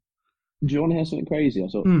by now. Do you want to hear something crazy? I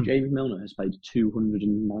saw Jamie Milner has played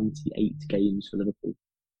 298 games for Liverpool.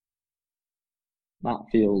 That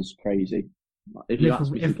feels crazy.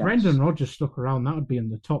 If Brendan Rodgers stuck around, that would be in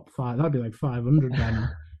the top 5. That'd be like 500 by now.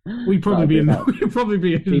 We'd probably be in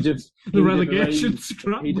the relegation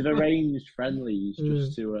scrap. He'd have arranged friendlies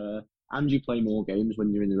just to. And you play more games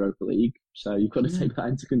when you're in the Europa League, so you've got to take that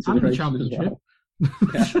into consideration as well.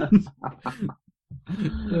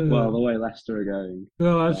 Well, the way Leicester are going.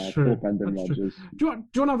 Oh, that's true. Poor Brendan Rodgers. Do you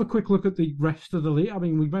want to have a quick look at the rest of the league? I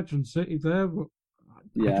mean, we mentioned City there, but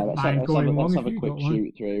let's have a quick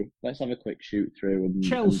shoot through. Let's have a quick shoot through and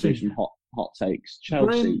Chelsea. And do some hot takes.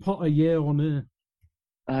 Chelsea. Graham Potter, year on air.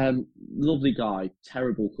 Lovely guy,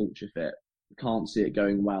 terrible culture fit. Can't see it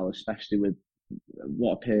going well, especially with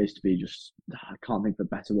what appears to be just, I can't think of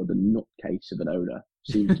a better word than nutcase of an owner.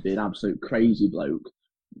 Seems to be an absolute crazy bloke.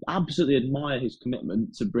 Absolutely admire his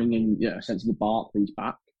commitment to bringing, essentially the Barclays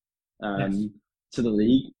back to the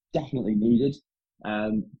league. Definitely needed.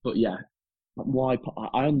 But yeah,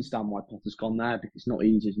 I understand why Potter's gone there, because it's not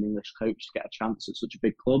easy as an English coach to get a chance at such a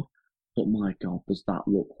big club. But my God, does that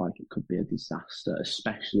look like it could be a disaster,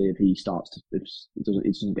 especially if he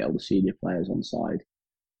doesn't get all the senior players on side.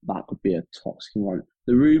 That could be a toxic environment.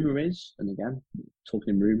 The rumour is, and again,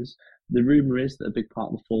 talking in rumours, the rumour is that a big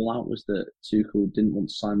part of the fallout was that Tuchel didn't want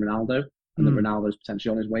to sign Ronaldo, and that Ronaldo's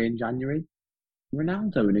potentially on his way in January.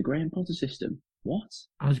 Ronaldo in a Graham Potter system? What?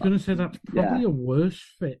 I was going to say that's probably a worse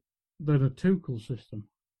fit than a Tuchel system.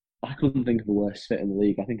 I couldn't think of a worse fit in the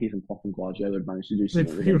league. I think even Klopp and Guardiola had managed to do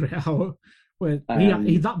something with him.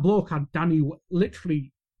 That bloke had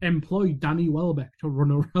literally employed Danny Welbeck to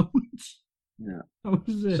run around. Yeah. That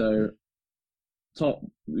was it. So,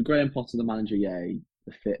 Graham Potter, the manager, yay.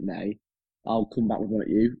 The fit, nay. I'll come back with one at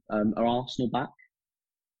you. Are Arsenal back?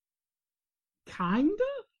 Kinda.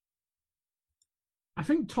 I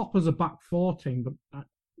think Topper's a back 14, but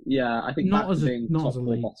I think not as being not top as a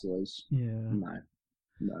four league. bottlers. Yeah.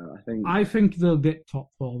 No. I think they'll get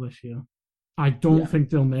top 4 this year. I don't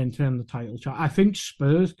think they'll maintain the title. I think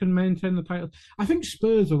Spurs can maintain the title. I think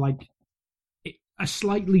Spurs are like a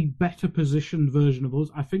slightly better positioned version of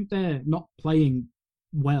us. I think they're not playing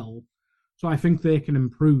well, so I think they can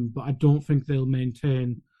improve, but I don't think they'll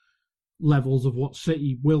maintain levels of what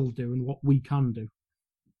City will do and what we can do.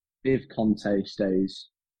 If Conte stays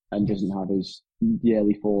and doesn't have his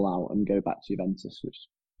yearly fallout and go back to Juventus, which is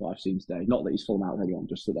what I've seen today, not that he's fallen out with anyone,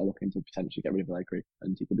 just that they're looking to potentially get rid of Allegri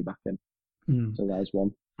and he could be back in. So there's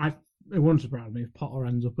one. It wouldn't surprise me if Potter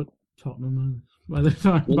ends up at Tottenham by this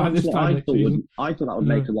time. I thought that would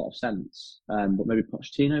make a lot of sense. But maybe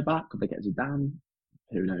Pochettino back? Could they get Zidane?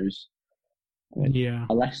 Who knows?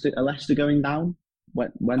 Are Leicester going down? Who's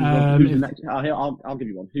the next? I'll give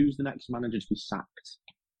you one. Who's the next manager to be sacked?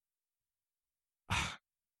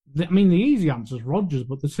 I mean, the easy answer is Rodgers,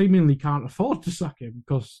 but they seemingly can't afford to sack him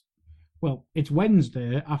because, well, it's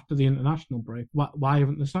Wednesday after the international break. Why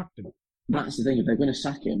haven't they sacked him? That's the thing. If they're going to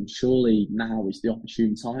sack him, surely now is the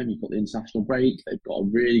opportune time. You've got the international break. They've got a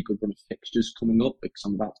really good run of fixtures coming up because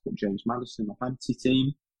I'm about to put James Maddison in my fantasy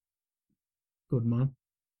team. Good man.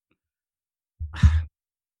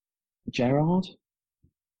 Gerrard?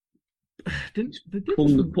 They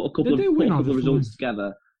put a couple of results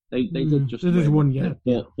together. They did just win,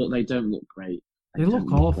 but they don't look great. They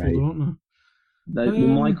look awful, don't they?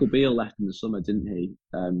 Michael Beale left in the summer, didn't he?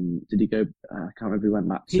 Did he go? I can't remember. He went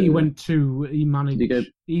back to. He managed.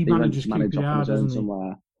 He manages QPR, doesn't he?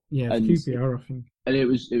 Somewhere. Yeah, it's QPR, I think. And it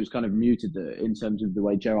was kind of muted in terms of the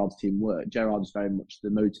way Gerrard's team worked. Gerrard's very much the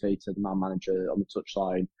motivator, the man manager on the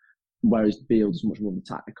touchline, whereas Beale is much more the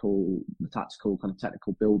tactical kind of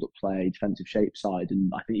technical build-up play, defensive shape side.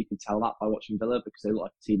 And I think you can tell that by watching Villa because they look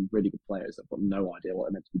like a team of really good players that've got no idea what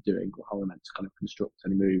they're meant to be doing or how they're meant to kind of construct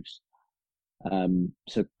any moves.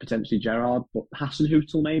 So potentially Gerrard, but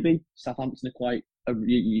Hasenhüttl maybe. Southampton are quite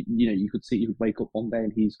you could see he would wake up one day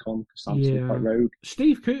and he's gone because Sam's still quite rogue.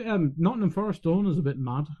 Steve Cooper, Nottingham Forest owner's a bit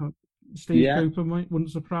mad. Steve Cooper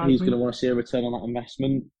wouldn't surprise me. He's going to want to see a return on that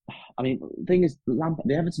investment. I mean, the thing is,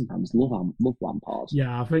 the Everton fans love Lampard.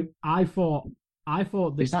 Yeah, I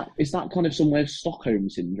thought this is that kind of some way of Stockholm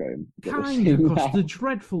syndrome? Kind of, because the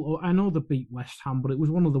dreadful. I know they beat West Ham, but it was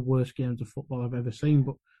one of the worst games of football I've ever seen.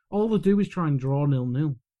 But all they do is try and draw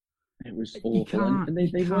 0-0. It was awful, and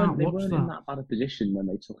they weren't in that bad a position when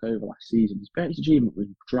they took over last season. His greatest achievement was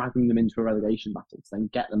dragging them into a relegation battle to then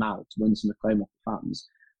get them out to win some acclaim off the fans.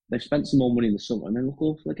 They've spent some more money in the summer and they look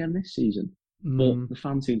awful again this season. But the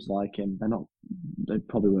fans seem to like him. They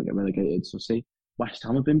probably won't get relegated. So see, West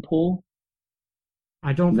Ham have been poor.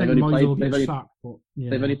 I don't think Moyes will get sacked. But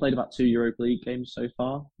they've only played about 2 Europa League games so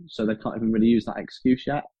far, so they can't even really use that excuse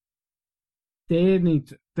yet.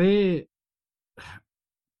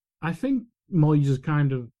 I think Moyes is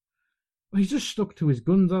he's just stuck to his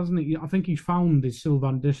guns, hasn't he? I think he's found his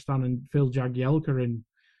Sylvan Distan and Phil Jagielka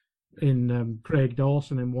in Craig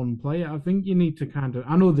Dawson in one player. I think you need to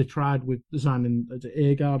I know they tried with designing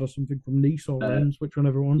Agard or something from Nice or Rennes, which one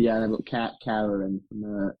everyone. Yeah, they've got Kara in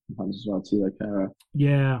from France as well, Tilo Kara.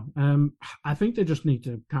 Yeah, I think they just need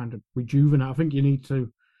to kind of rejuvenate. I think you need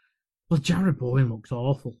to. Well, Jared Bowen looks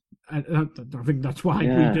awful. I think that's why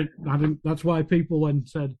I think that's why people went and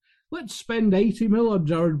said, let's spend 80 mil on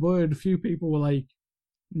Jared Bowen. A few people were like,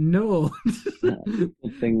 no. Good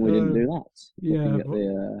thing we didn't do that. Yeah,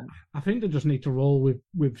 I think they just need to roll with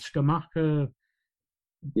Skamaka,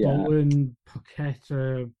 Bowen,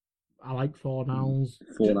 Paqueta. I like Fornals.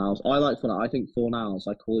 I like Fornals. I think Fornals,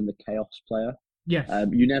 I call him the chaos player. Yes.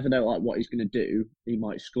 You never know what he's going to do. He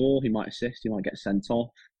might score, he might assist, he might get sent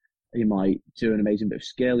off. He might do an amazing bit of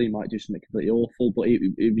skill. He might do something completely awful. But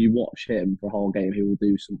if you watch him for a whole game, he will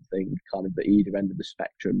do something kind of at either end of the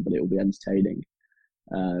spectrum, but it will be entertaining.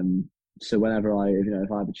 So whenever if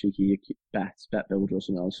I have a cheeky bet builder or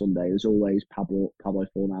something on Sunday, there's always Pablo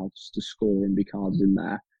Fornals to score and be carded in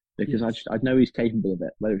there because I know he's capable of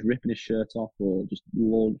it. Whether it's ripping his shirt off or just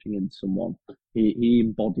launching into someone, he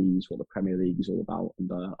embodies what the Premier League is all about, and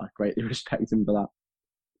I greatly respect him for that.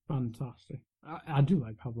 Fantastic. I do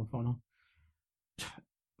like Pablo Fornal.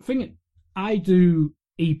 I do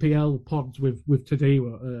EPL pods with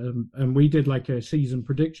Thiago, and we did like a season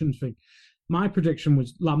predictions thing. My prediction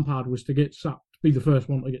was Lampard was to get sacked, be the first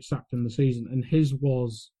one to get sacked in the season, and his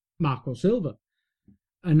was Marco Silva.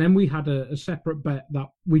 And then we had a separate bet that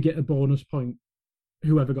we get a bonus point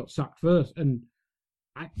whoever got sacked first. And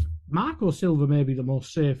Marco Silva may be the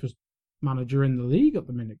most safest manager in the league at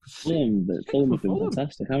the minute. Fulham have been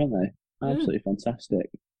fantastic, haven't they? Absolutely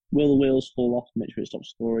fantastic. Will the wheels fall off? Mitrovic stop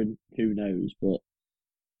scoring? Who knows? But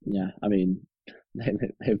yeah, I mean,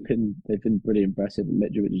 they've been pretty impressive, and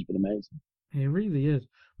Mitrovic has been amazing. He really is.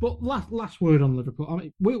 But last word on Liverpool. I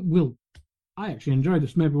mean, I actually enjoyed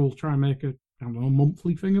this. Maybe we'll try and make a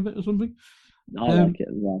monthly thing of it or something. I like it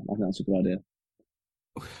as well. I think that's a good idea.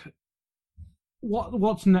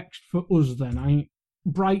 What's next for us then?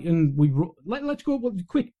 Brighton. Let's go with a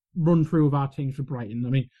quick run through of our teams for Brighton. I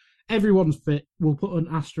mean, everyone's fit. We'll put an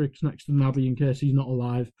asterisk next to Naby in case he's not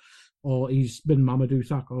alive or he's been Mamadou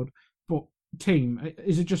Sakhoud. But team,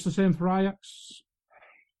 is it just the same for Ajax?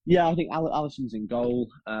 Yeah, I think Alisson's in goal.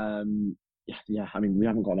 Yeah. I mean, we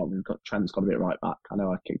haven't got on. Trent's got to be at right back. I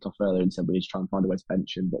know I kicked off earlier and said we need to try and find a way to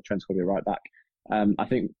bench him, but Trent's got to be at right back. I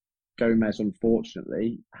think Gomez,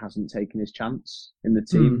 unfortunately, hasn't taken his chance in the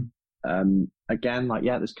team. Again,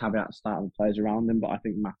 there's caveats to that and players around him, but I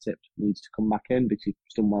think Matip needs to come back in because he's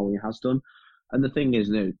done well when he has done. And the thing is,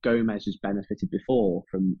 Gomez has benefited before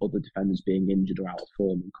from other defenders being injured or out of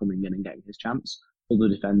form and coming in and getting his chance. Other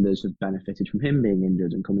defenders have benefited from him being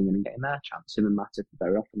injured and coming in and getting their chance. Him and Matip are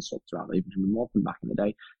very often swapped around, even him and Morgan back in the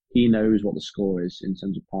day. He knows what the score is in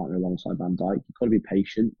terms of partner alongside Van Dijk. You've got to be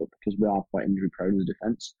patient, but because we are quite injury prone as a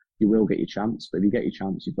defence, you will get your chance. But if you get your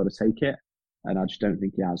chance, you've got to take it. And I just don't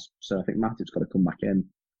think he has. So I think Matip's got to come back in.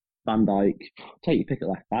 Van Dijk, take your pick at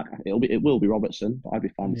left back. It will be Robertson, but I'd be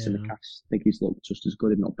fine with Simicast. I think he's looked just as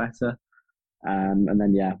good, if not better. And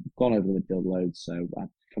then we've gone over the midfield loads. So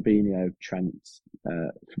Fabinho, Trent,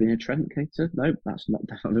 Keita? No, that's not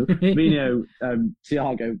definitely. Fabinho,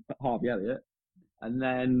 Thiago, Harvey Elliott. And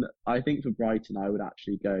then I think for Brighton, I would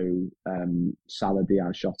actually go Salah,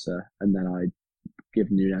 Diaz, Jota, and then I'd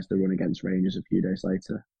give Nunes the run against Rangers a few days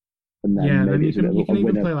later. And then maybe you can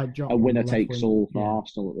even play like Jota. A winner takes all for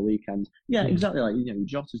Arsenal at the weekend. Yeah, exactly.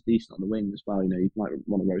 Jota's decent on the wing as well. You might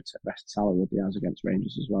want to rest Salah or Diaz against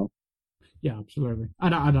Rangers as well. Yeah, absolutely.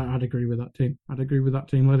 I'd agree with that team.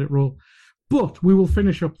 Let it roll. But we will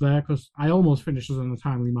finish up there because I almost finished us in a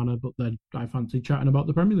timely manner, but then I fancy chatting about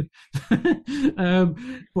the Premier League.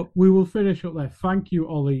 But we will finish up there. Thank you,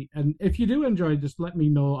 Ollie. And if you do enjoy, just let me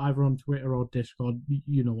know either on Twitter or Discord.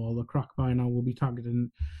 You know all the crack by now. We'll be tagged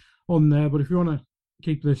in on there. But if you want to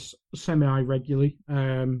keep this semi-regularly,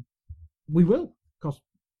 we will, because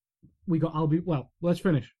we got Albie. Well, let's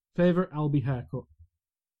finish. Favourite Albie haircut?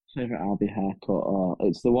 Favourite Albie haircut?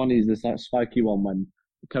 It's the one, he's this like spiky one when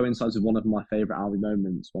it coincides with one of my favourite Albie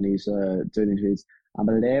moments when he's doing his I'm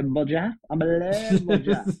a Lambo Jack,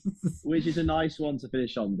 which is a nice one to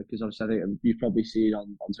finish on, because obviously I think you've probably seen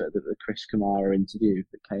on Twitter the Chris Kamara interview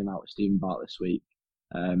that came out with Stephen Bart this week,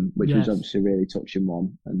 which was obviously a really touching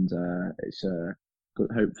one, and it's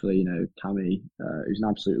good. Hopefully, you know, Cammy, who's an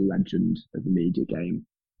absolute legend of the media game,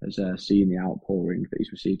 has seen the outpouring that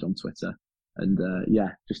he's received on Twitter. And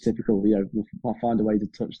just typical, you know, I'll find a way to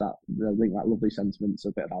touch that, link that lovely sentiment to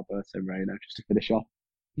a bit of Alberto Moreno just to finish off.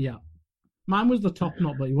 Yeah. Mine was the top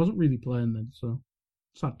knot, but he wasn't really playing then, so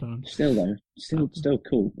sad time. Still though, still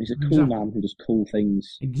cool. He's a cool man who does cool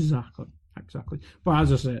things. Exactly. But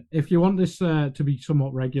as I say, if you want this to be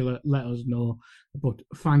somewhat regular, let us know. But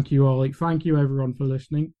thank you, Ollie. Thank you, everyone, for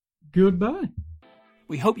listening. Goodbye.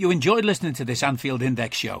 We hope you enjoyed listening to this Anfield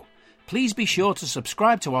Index show. Please be sure to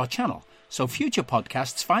subscribe to our channel so future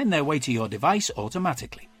podcasts find their way to your device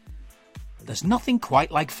automatically. There's nothing quite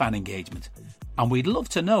like fan engagement, and we'd love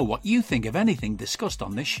to know what you think of anything discussed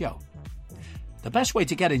on this show. The best way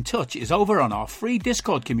to get in touch is over on our free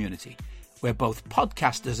Discord community, where both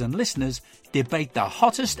podcasters and listeners debate the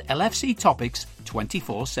hottest LFC topics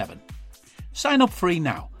 24/7. Sign up free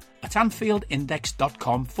now at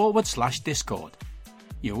AnfieldIndex.com/Discord.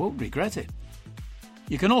 You won't regret it.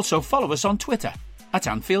 You can also follow us on Twitter at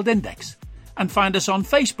Anfield Index and find us on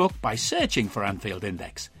Facebook by searching for Anfield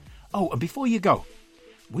Index. Oh, and before you go,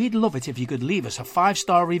 we'd love it if you could leave us a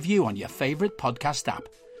 5-star review on your favourite podcast app.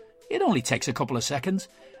 It only takes a couple of seconds,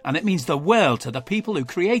 and it means the world to the people who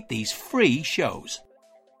create these free shows.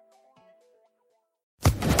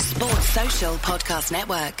 Sports Social Podcast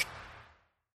Network.